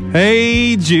of it.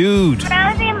 Hey, Jude. Rosie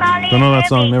and Molly. Don't know that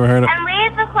song, never heard it. And we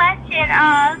have a question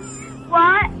of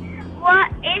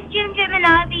what is Jim Jim and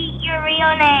Nobby your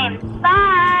real name?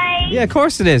 Bye. Yeah, of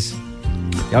course it is.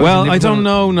 Well, I don't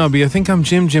know, Nobby. I think I'm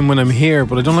Jim Jim when I'm here,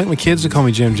 but I don't like my kids to call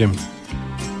me Jim Jim.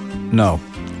 No.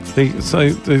 They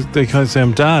kind of say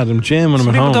I'm Dad, I'm Jim when I'm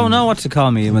at People home. don't know what to call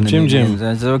me when Jim Jim.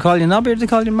 Do they call you Nobby or do they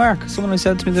call you Mark? Someone I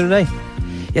said to me the other day.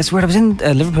 Yes, weird. I was in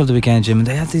Liverpool the weekend, Jim, and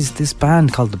they had this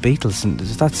band called the Beatles, and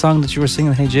there's that song that you were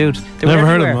singing, Hey Jude. They were Never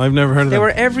heard of everywhere. them. I've never heard of them. They were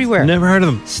everywhere. Never heard of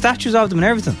them. Statues of them and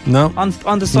everything. No. On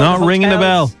the side Not of ringing a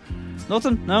bell. hotels.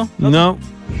 Nothing? No? No.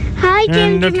 Hi, Jim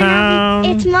In the Jim and town.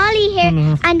 Abby. It's Molly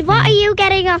here. And what are you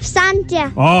getting off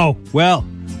Santa? Oh, well,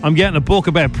 I'm getting a book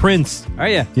about Prince. Are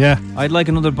you? Yeah. I'd like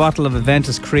another bottle of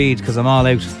Aventus Creed because I'm all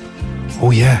out. Oh,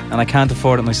 yeah. And I can't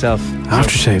afford it myself.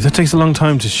 Aftershave. That takes a long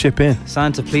time to ship in.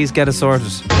 Santa, please get it sorted.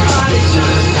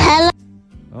 Hello.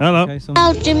 Hello.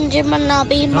 Hello, Jim and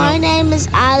Abby. My name is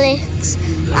Alex.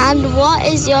 And what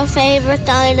is your favourite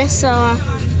dinosaur?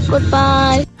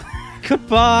 Goodbye.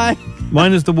 Goodbye.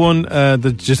 Mine is the one,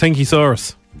 the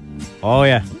Jathinkisaurus. Oh,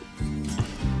 yeah.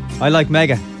 I like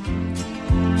Mega.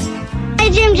 Hi,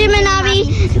 Jim and Abby.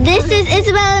 This is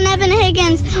Isabel and Evan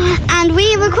Higgins. And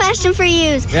we have a question for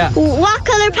you. Yeah. What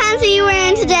colour pants are you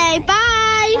wearing today?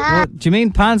 Bye. Do you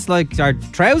mean pants like our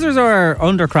trousers or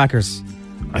undercrackers?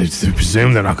 I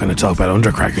presume they're not going to talk about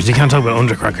undercrackers. You can't talk about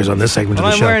undercrackers on this segment Well,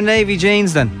 of the I'm show. wearing navy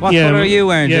jeans then. What colour are you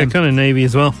wearing, Yeah, Jim? kind of navy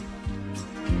as well.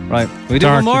 Right. We do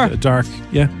one more? Dark,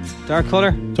 yeah. Dark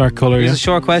colour? Dark colour, Here's yeah. a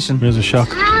short question. Here's a shock.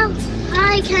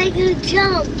 Hi, can I do a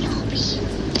joke?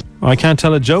 I can't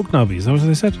tell a joke, Nobby. Is that what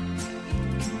they said?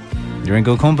 You're in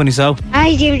good company, so.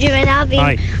 Hi, Jim and Abby.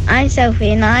 Hi. I'm Sophie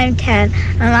and I'm 10.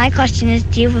 And my question is,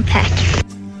 do you have a pet?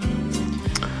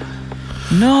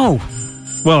 No.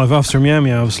 Well, I've Officer Meow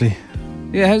Meow, obviously.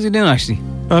 Yeah, how's he doing actually?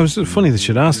 Oh, it was funny that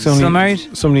you'd ask. Still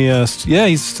married? Somebody asked. Yeah,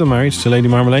 he's still married to Lady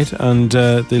Marmalade, and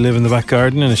they live in the back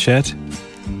garden in a shed.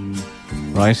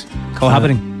 Right.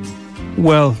 Cohabiting.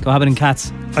 Well, cohabiting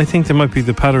cats. I think they might be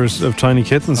the patters of tiny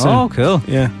kittens. Oh, cool.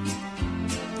 Yeah.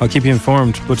 I'll keep you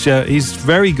informed. But yeah, he's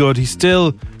very good. He's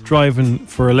still driving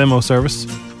for a limo service.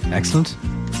 Excellent.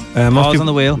 Paws on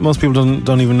the wheel. Most people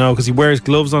don't even know because he wears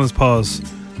gloves on his paws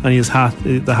and he has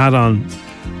the hat on,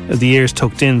 the ears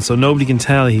tucked in, so nobody can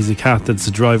tell he's a cat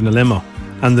that's driving a limo.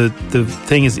 And the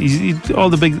thing is, all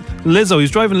the big Lizzo.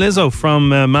 He's driving Lizzo from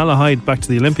Malahide back to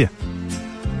the Olympia.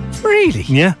 Really?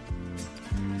 Yeah.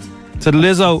 So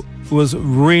Lizzo was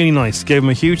really nice. Gave him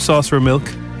a huge saucer of milk.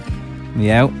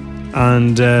 Yeah.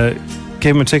 And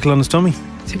gave him a tickle on his tummy.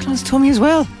 Tickle on his tummy as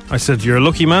well? I said, you're a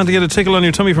lucky man to get a tickle on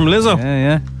your tummy from Lizzo.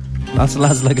 Yeah. Lots of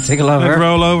lads like a tickle on I'd her.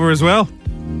 roll over as well.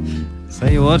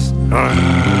 Say you would.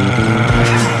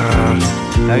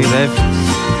 How you live?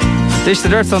 Dish the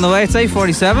Dirt's on the way. It's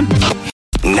 8:47.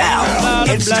 Now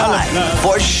it's time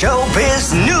for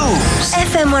Showbiz News.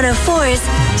 FM 104's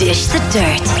Dish the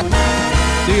Dirt.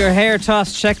 Do your hair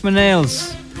toss, check my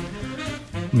nails.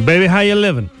 Baby, how you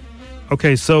living?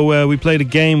 Okay, so we played a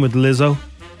game with Lizzo,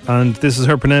 and this is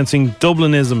her pronouncing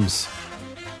Dublinisms.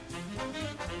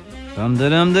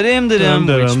 Dum-da-dum-da-dim-da-dum.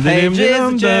 Which page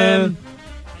is the gem?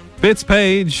 Bits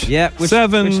page. Yeah, which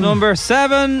 7. Which number?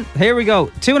 7. Here we go.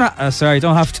 2.5. Sorry,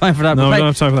 don't have time for that. No, But we play- don't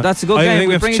have time for that. That's a good I game. think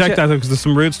we have to check that because there's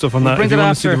some rude stuff on We'll that. bring If you it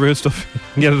want to see the after. rude stuff, you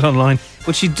can get it online.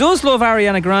 But she does love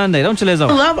Ariana Grande, don't you, Lizzo?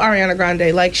 I love Ariana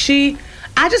Grande. Like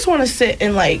I just want to sit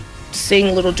and like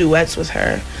sing little duets with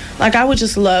her. Like I would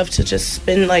just love to just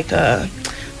spend like a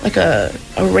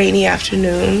rainy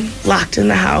afternoon locked in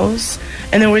the house,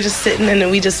 and then we're just sitting and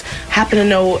then we just happen to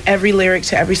know every lyric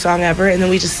to every song ever, and then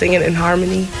we just sing it in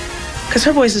harmony. Because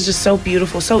her voice is just so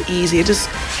beautiful, so easy. It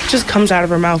just comes out of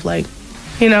her mouth like,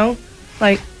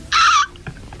 like.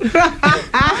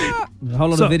 A whole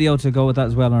lot of video to go with that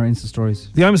as well on our Insta stories.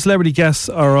 The I'm a Celebrity guests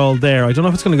are all there. I don't know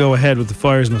if it's going to go ahead with the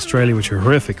fires in Australia, which are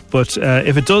horrific. But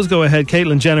if it does go ahead,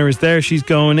 Caitlyn Jenner is there. She's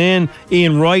going in.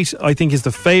 Ian Wright, I think, is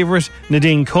the favourite.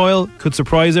 Nadine Coyle could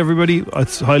surprise everybody.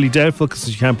 It's highly doubtful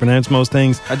because she can't pronounce most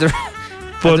things.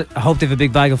 But I hope they have a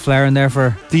big bag of flour in there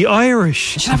for the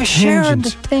Irish. They should have a share in the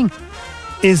thing.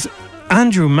 Is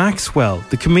Andrew Maxwell,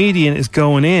 the comedian, is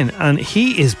going in, and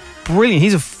he is brilliant.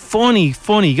 He's a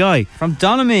funny guy. From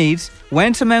Donamead,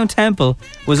 went to Mount Temple,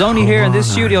 was only here in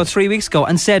this studio 3 weeks ago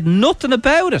and said nothing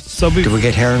about it. So do we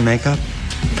get hair and makeup?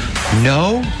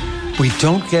 No, we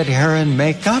don't get hair and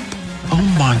makeup?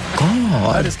 Oh my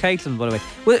God. That is Caitlyn, by the way.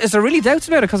 Well, is there really doubts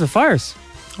about it because of fires?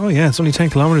 Oh yeah, it's only 10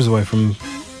 kilometres away from...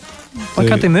 Why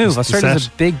can't they move? Australia's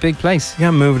a big place. You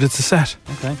can't move it, it's a set.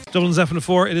 Okay. Dublin's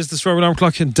F4, it is the Strawberry Alarm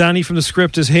Clock, and Danny from The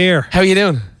Script is here. How are you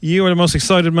doing? You are the most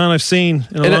excited man I've seen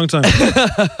in a long time.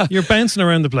 You're bouncing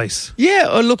around the place.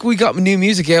 Yeah, look, we got new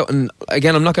music out, and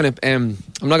again, I'm not going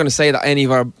to say that any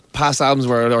of our past albums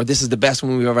were, or this is the best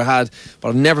one we've ever had, but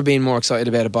I've never been more excited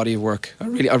about a body of work. I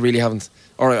really haven't.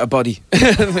 or a body.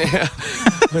 A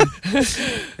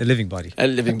living body. A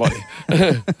living body.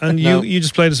 And you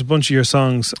just played us a bunch of your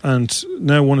songs, and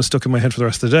now one is stuck in my head for the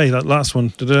rest of the day. That last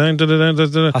one,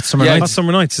 Hot Summer Nights. Hot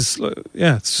Summer Nights is,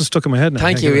 it's just stuck in my head now.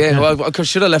 Thank you. Yeah, well, I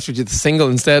should have left with you the single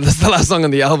instead. That's the last song on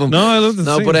the album. No, I love the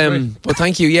single. But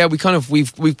thank you. Yeah,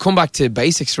 we've come back to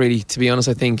basics really. To be honest,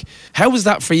 I think. How was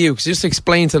that for you? Because just to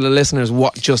explain to the listeners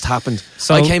what just happened.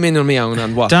 So I came in on my own,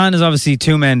 and what? Dan is obviously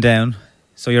 2 men down.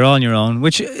 So you're on your own,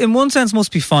 which in one sense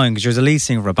must be fine because you're the lead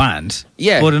singer of a band.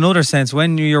 Yeah. But in another sense,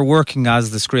 when you're working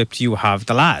as the script, you have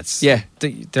the lads. Yeah.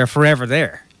 They're forever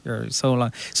there. You're so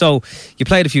long. So you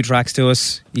played a few tracks to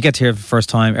us. You get to hear it for the first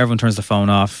time. Everyone turns the phone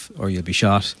off, or you'll be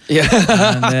shot. Yeah.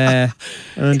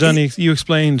 And then Danny, you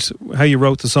explained how you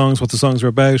wrote the songs, what the songs were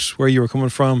about, where you were coming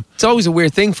from. It's always a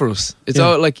weird thing for us. It's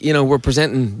all like, we're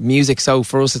presenting music, so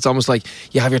for us it's almost like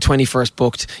you have your 21st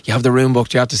booked, you have the room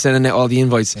booked, you have to send out all the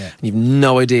invites, and you've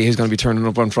no idea who's going to be turning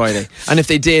up on Friday. And if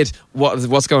they did,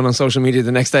 what's going on social media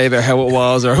the next day about how it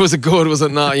was, or was it good, was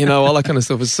it not, all that kind of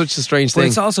stuff. It's such a strange thing. But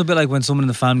it's also a bit like when someone in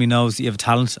the family knows that you have a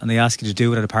talent and they ask you to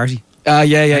do it at a party.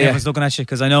 Yeah. Everyone's looking at you,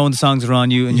 because I know when the songs are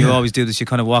on you and you always do this, you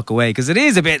kind of walk away, because it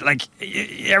is a bit like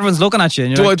everyone's looking at you.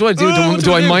 And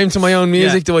do I mime to my own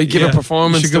music? Do I give a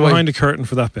performance? You should go behind a curtain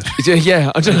for that bit.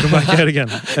 Yeah, I'm just come back out again.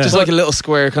 Just like a little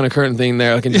square kind of curtain thing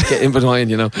there. I can just get in behind.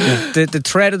 The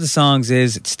thread of the songs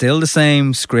is it's still the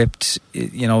same script.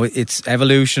 It's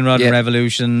evolution rather than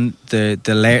revolution.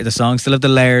 The songs still have the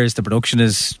layers. The production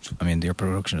is, your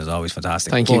production is always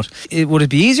fantastic. Thank you. Would it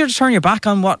be easier to turn your back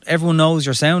on what everyone knows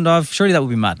your sound of? Surely that would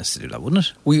be madness to do that,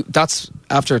 wouldn't it? That's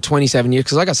after 27 years,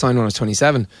 because I got signed when I was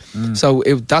 27. So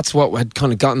that's what had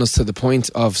kind of gotten us to the point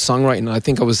of songwriting. I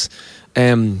think I was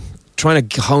trying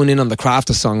to hone in on the craft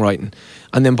of songwriting.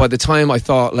 And then by the time I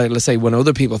thought, like, let's say when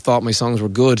other people thought my songs were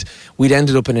good, we'd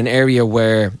ended up in an area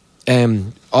where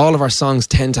all of our songs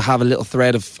tend to have a little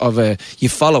thread of you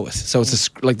follow it. So it's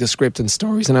like the script and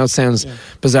stories. And now it sounds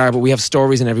bizarre, but we have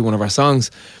stories in every one of our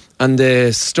songs. And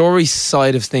the story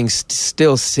side of things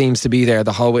still seems to be there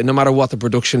the whole way, no matter what the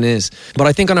production is. But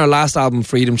I think on our last album,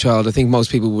 Freedom Child, I think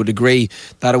most people would agree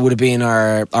that it would have been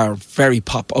our very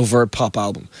overt pop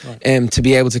album. Right. To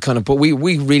be able to but we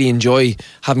really enjoy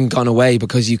having gone away,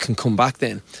 because you can come back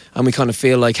then. And we kind of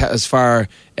feel like as far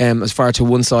to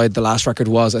one side the last record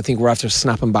was, I think we're after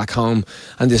snapping back home.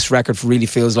 And this record really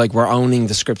feels like we're owning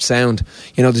the script sound.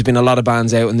 There's been a lot of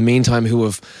bands out in the meantime who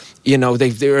have,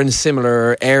 they're in a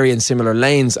similar area and similar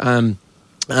lanes, and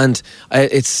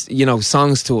it's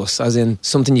songs to us, as in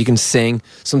something you can sing,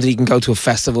 something you can go to a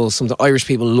festival, something Irish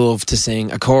people love to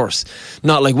sing, a chorus,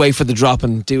 not like wait for the drop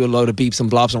and do a load of beeps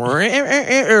and blobs.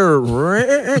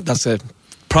 That's a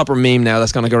proper meme now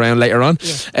that's going to go around later on.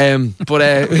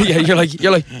 You're like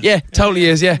yeah, totally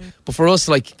is, yeah. But for us,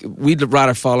 like, we'd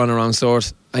rather fall on our own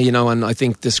sword, and I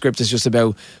think the script is just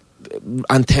about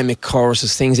anthemic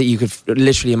choruses, things that you could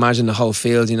literally imagine the whole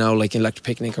field, like Electric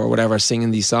Picnic or whatever,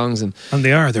 singing these songs. And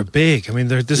they're big.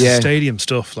 This is stadium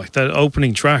stuff, like that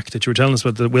opening track that you were telling us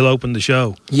about that will open the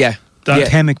show. Yeah.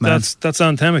 Anthemic, man. That's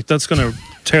anthemic. That's going to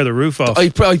tear the roof off. That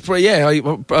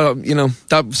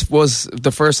was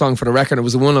the first song for the record. It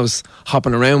was the one I was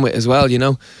hopping around with as well. I thought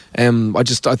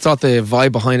the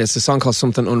vibe behind it's a song called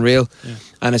Something Unreal,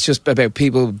 and it's just about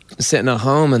people sitting at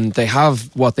home and they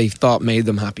have what they thought made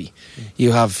them happy.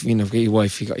 You have, you've got your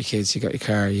wife, you got your kids, you got your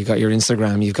car, you got your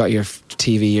Instagram, you've got your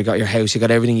TV, you got your house, you got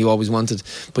everything you always wanted.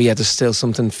 But there's still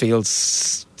something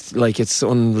feels like it's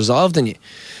unresolved in you.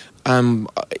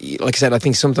 Like I said, I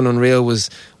think Something Unreal was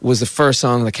the first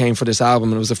song that came for this album,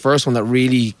 and it was the first one that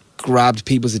really grabbed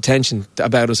people's attention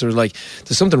about us. It was like,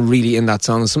 there's something really in that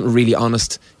song, there's something really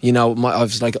honest. I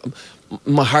was like,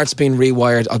 my heart's been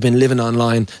rewired, I've been living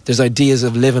online, there's ideas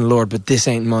of living, Lord, but this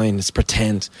ain't mine, it's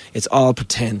pretend, it's all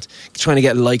pretend, trying to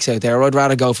get likes out there. I'd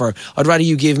rather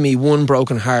you give me one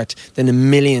broken heart than a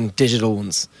million digital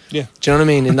ones. Yeah. Do you know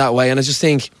what I mean? In that way. And I just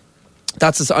think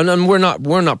and we're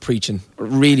not preaching.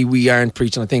 Really, we aren't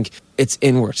preaching. I think it's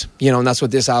inward, and that's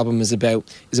what this album is about.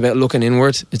 It's about looking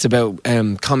inward. It's about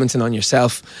commenting on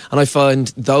yourself. And I find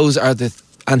those are the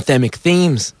anthemic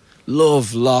themes: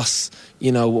 love, loss,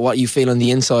 what you feel on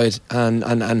the inside,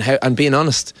 and being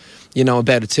honest,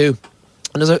 about it too.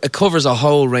 And it covers a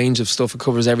whole range of stuff. It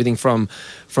covers everything from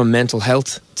mental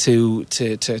health to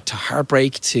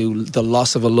heartbreak, to the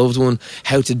loss of a loved one,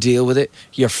 how to deal with it,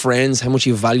 your friends, how much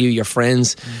you value your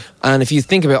friends. And if you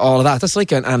think about all of that, that's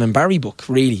like an Anne Barry book,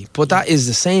 really. But that is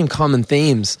the same common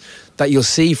themes that you'll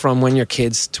see from when you're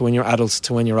kids to when you're adults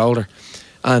to when you're older.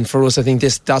 And for us, I think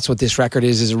that's what this record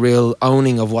is a real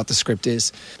owning of what the script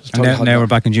is. And now we're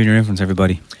back in Junior Infants,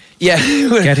 everybody. Yeah,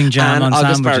 getting jam and on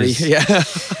August sandwiches. Barry, yeah.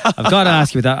 I've got to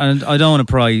ask you about that, and I don't want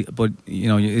to pry, but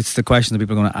it's the question that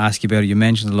people are going to ask you about it. You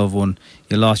mentioned the loved one.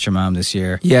 You lost your mum this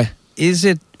year. Yeah. Is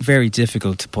it very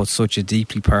difficult to put such a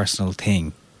deeply personal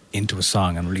thing into a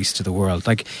song and release to the world?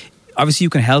 Like, obviously you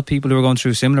can help people who are going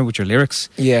through similar with your lyrics.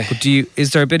 Yeah. But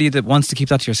is there a bit of you that wants to keep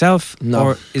that to yourself? No.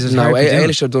 Or is it no, hard to do?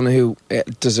 Eilish O'Donoghue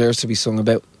deserves to be sung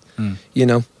about.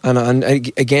 And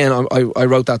again, I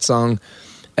wrote that song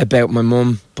about my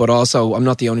mum, but also I'm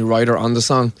not the only writer on the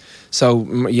song. So,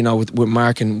 with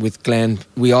Mark and with Glenn,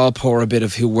 we all pour a bit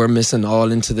of who we're missing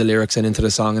all into the lyrics and into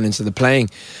the song and into the playing.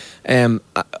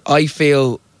 I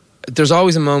feel there's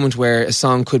always a moment where a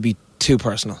song could be too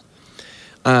personal,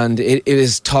 and it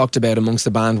is talked about amongst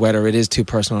the band whether it is too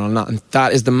personal or not, and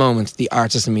that is the moment the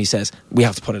artist in me says we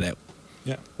have to put it out.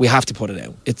 Yeah, we have to put it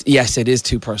out. Yes, it is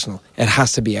too personal. It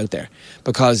has to be out there,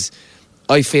 because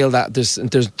I feel that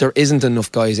there isn't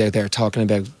enough guys out there talking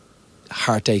about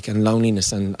heartache and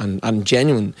loneliness and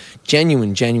genuine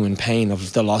pain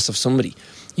of the loss of somebody,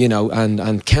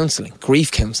 and counselling,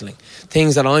 grief counselling,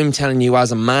 things that I'm telling you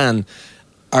as a man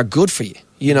are good for you,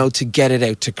 to get it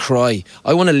out, to cry.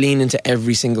 I want to lean into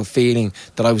every single feeling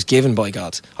that I was given by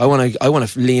God. I want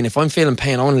to lean, if I'm feeling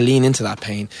pain, I want to lean into that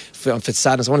pain. If it's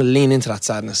sadness, I want to lean into that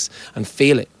sadness and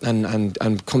feel it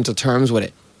and come to terms with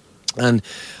it. And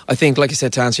I think, like I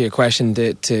said, to answer your question,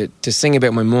 to sing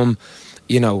about my mum,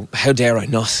 how dare I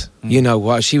not?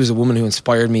 She was a woman who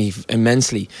inspired me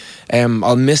immensely.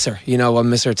 I'll miss her. I'll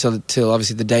miss her till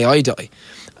obviously the day I die.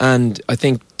 And I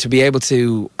think to be able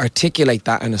to articulate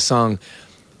that in a song,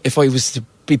 if I was to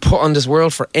be put on this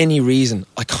world for any reason,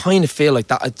 I kind of feel like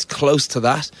that it's close to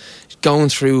that, going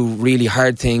through really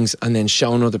hard things and then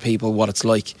showing other people what it's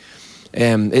like.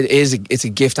 It's a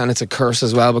gift and it's a curse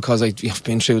as well, because I've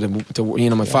been through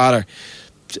my father,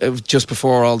 just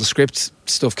before all the script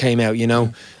stuff came out,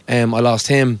 I lost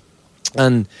him,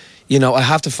 and I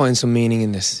have to find some meaning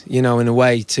in this, in a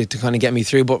way to kind of get me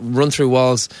through. But Run Through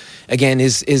Walls again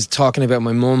is talking about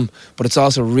my mum, but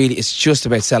it's just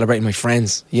about celebrating my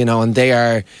friends, and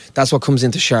that's what comes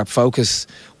into sharp focus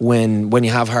when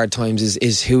you have hard times,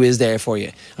 is who is there for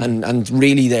you and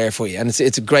really there for you. And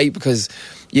it's great, because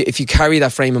if you carry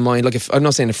that frame of mind, like, if I'm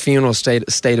not saying a funeral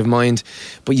state of mind,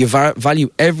 but you value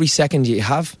every second you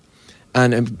have,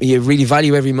 and you really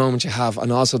value every moment you have,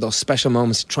 and also those special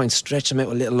moments, try and stretch them out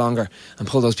a little longer and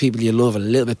pull those people you love a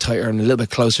little bit tighter and a little bit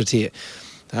closer to you.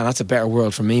 And that's a better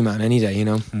world for me, man, any day,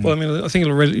 Well, I think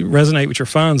it'll resonate with your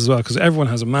fans as well, because everyone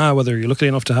has a ma, whether you're lucky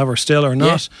enough to have her still or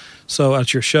not. Yeah. So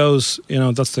at your shows,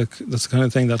 that's the kind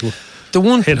of thing that will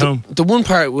hit home. The one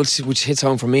part which hits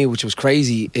home for me, which was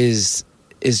crazy, is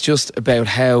just about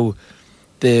how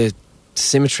the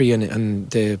symmetry and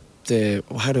the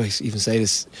how do I even say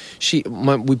this? They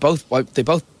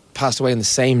both passed away on the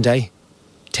same day,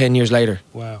 10 years later.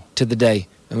 Wow. To the day,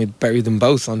 and we buried them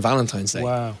both on Valentine's Day.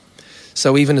 Wow.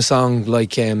 So even a song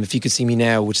like If You Could See Me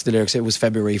Now, which the lyrics, it was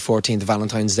February 14th,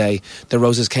 Valentine's Day. The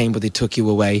roses came, but they took you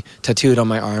away. Tattooed on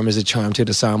my arm is a charm to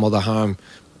disarm all the harm,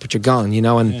 but you're gone.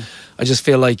 And yeah. I just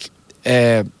feel like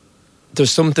there's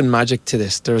something magic to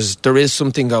this. There is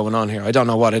something going on here. I don't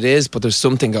know what it is, but there's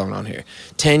something going on here.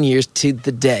 10 years to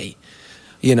the day.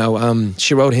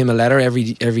 She wrote him a letter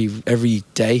every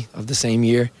day of the same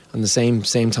year on the same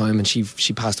time, and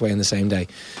she passed away on the same day.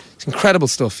 It's incredible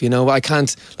stuff. I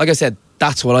can't, like I said,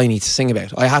 that's what I need to sing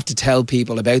about. I have to tell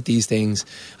people about these things,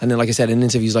 and then, like I said, in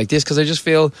interviews like this, because I just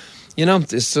feel,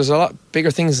 there's a lot bigger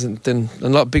things than a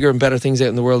lot bigger and better things out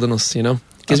in the world than us.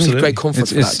 Gives me great comfort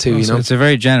for that too. It's a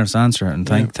very generous answer, and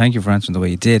thank you for answering the way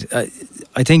you did.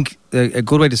 I think a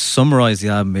good way to summarise the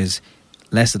album is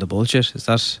less of the bullshit. Is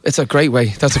that? It's a great way.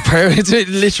 That's a prayer. It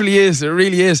literally is. It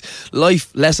really is. Life,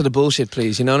 less of the bullshit,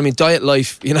 please. You know what I mean? Diet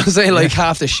life. You know what I'm saying? Like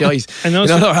half the shite. I know.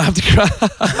 Half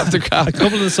the crap. A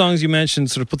couple of the songs you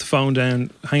mentioned, sort of put the phone down,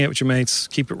 hang out with your mates,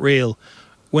 keep it real.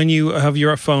 When you have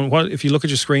your phone, if you look at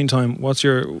your screen time, what's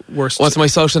your worst? What's my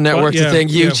social network thing?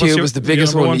 YouTube is the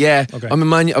biggest one. Yeah, okay. I'm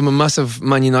a massive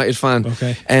Man United fan.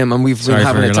 Okay, and we've been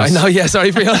having a time. No, yeah,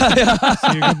 sorry for your loss.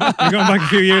 So you're going back a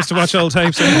few years to watch old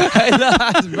tapes.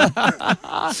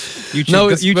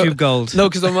 YouTube Gold. No,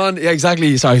 because I'm on. Yeah,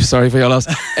 exactly. Sorry for your loss.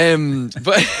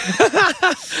 But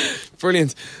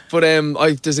brilliant.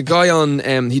 But there's a guy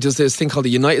on. He does this thing called the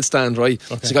United Stand, right?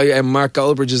 There's a guy, Mark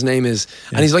Goldbridge, his name is,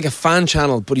 and he's like a fan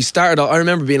channel. But he started. I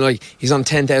remember being like, he's on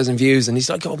 10,000 views, and he's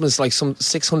like up to like some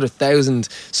 600,000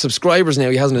 subscribers now.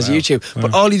 He has on his YouTube,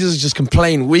 but all he does is just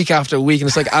complain week after week, and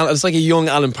it's like a young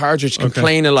Alan Partridge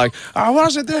complaining like, "Oh,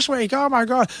 was it this week? Oh my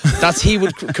god!" He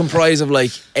would comprise of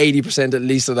like 80% at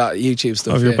least of that YouTube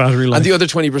stuff. Of your battery life. And the other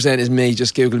 20% is me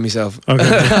just googling myself.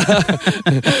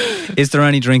 Is there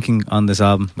any drinking on this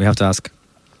album? We have to ask.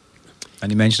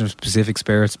 Any mention of specific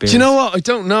spirits? Do you know what? I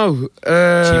don't know. Cheap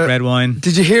red wine.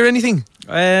 Did you hear anything?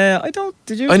 I don't.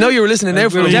 Did you? I know you were listening there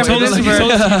for a You while. told us you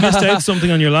missed out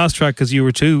something on your last track because you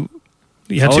had too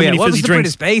many What fizzy was the drinks.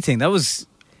 British Bay thing? That was.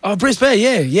 Oh, British Bay,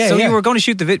 yeah. So you were going to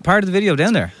shoot the part of the video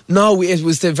down there? No, it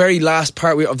was the very last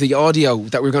part of the audio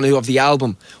that we were going to do of the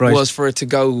album was for it to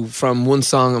go from one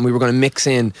song, and we were going to mix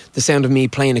in the sound of me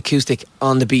playing acoustic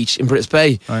on the beach in British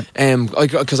Bay.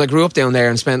 Because I grew up down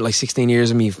there and spent like 16 years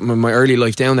of my early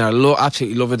life down there. I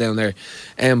absolutely love it down there.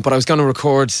 But I was going to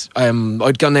record.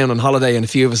 I'd gone down on holiday, and a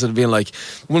few of us had been like,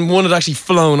 when one had actually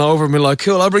flown over and been like,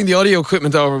 "Cool, I'll bring the audio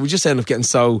equipment over." We just ended up getting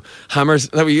so hammered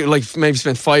that we like maybe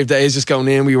spent 5 days just going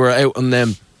in. We were out on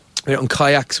them. We were on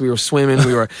kayaks, we were swimming,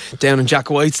 we were down in Jack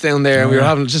White's down there, and we were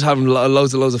having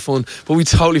loads of fun. But we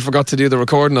totally forgot to do the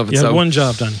recording of it. You had one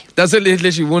job, Danny. That's it,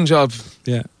 literally one job.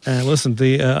 Yeah. Listen,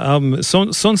 the album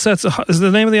Sunsets is the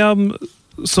name of the album.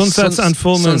 Sunsets and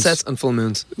Full Moons. Sunsets and Full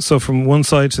Moons. So from one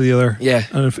side to the other. Yeah.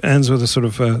 And it ends with a sort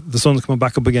of the sun's coming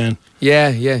back up again.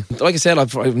 Yeah. Like I said,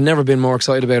 I've never been more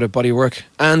excited about it, body of work,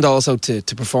 and also to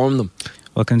perform them.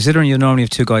 Well, considering you normally have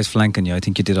two guys flanking you, I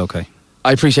think you did okay.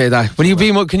 I appreciate that. Can you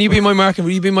be my Mark and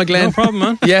will you be my Glenn? No problem,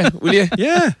 man. Yeah, will you?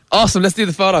 Yeah. Awesome. Let's do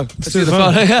the photo. Let's do the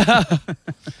photo.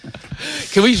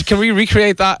 Can we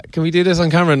recreate that? Can we do this on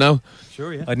camera now?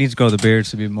 Sure, yeah. I'd need to grow the beard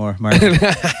to be more Mark.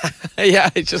 Yeah,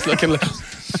 it's just looking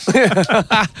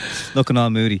all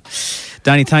moody.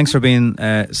 Danny, thanks for being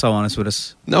so honest with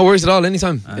us. No worries at all.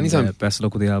 Anytime. Best of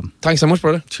luck with the album. Thanks so much,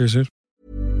 brother. Cheers, dude.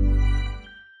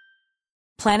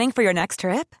 Planning for your next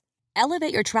trip?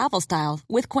 Elevate your travel style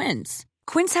with Quince.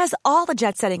 Quince has all the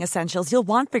jet-setting essentials you'll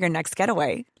want for your next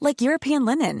getaway, like European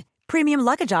linen, premium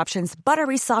luggage options,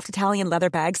 buttery soft Italian leather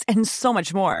bags, and so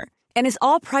much more. And is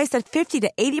all priced at 50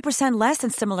 to 80% less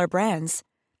than similar brands.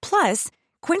 Plus,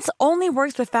 Quince only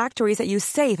works with factories that use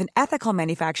safe and ethical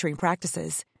manufacturing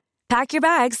practices. Pack your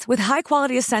bags with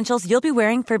high-quality essentials you'll be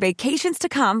wearing for vacations to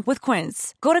come with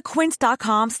Quince. Go to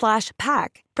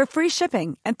quince.com/pack for free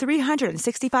shipping and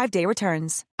 365-day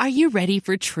returns. Are you ready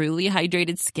for truly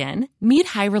hydrated skin? Meet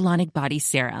Hyaluronic Body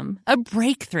Serum, a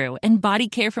breakthrough in body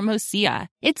care from Osea.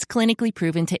 It's clinically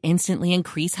proven to instantly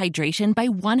increase hydration by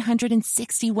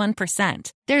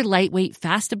 161%. Their lightweight,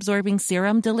 fast-absorbing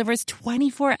serum delivers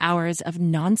 24 hours of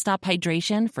nonstop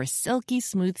hydration for silky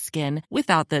smooth skin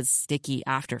without the sticky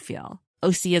afterfeel.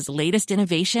 Osea's latest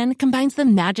innovation combines the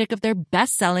magic of their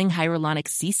best-selling Hyaluronic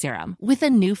Sea Serum with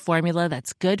a new formula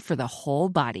that's good for the whole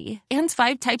body and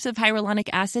 5 types of hyaluronic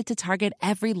acid to target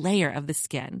every layer of the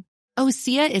skin.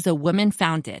 Osea is a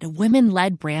women-founded,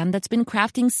 women-led brand that's been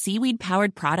crafting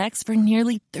seaweed-powered products for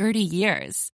nearly 30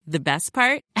 years. The best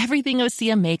part? Everything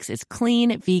Osea makes is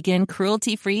clean, vegan,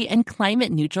 cruelty-free, and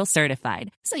climate-neutral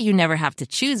certified, so you never have to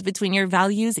choose between your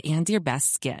values and your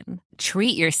best skin.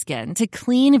 Treat your skin to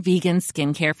clean, vegan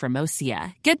skincare from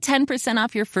Osea. Get 10%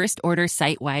 off your first order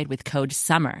site-wide with code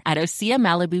SUMMER at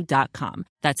OseaMalibu.com.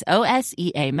 That's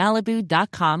OSEA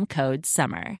Malibu.com, code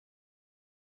SUMMER.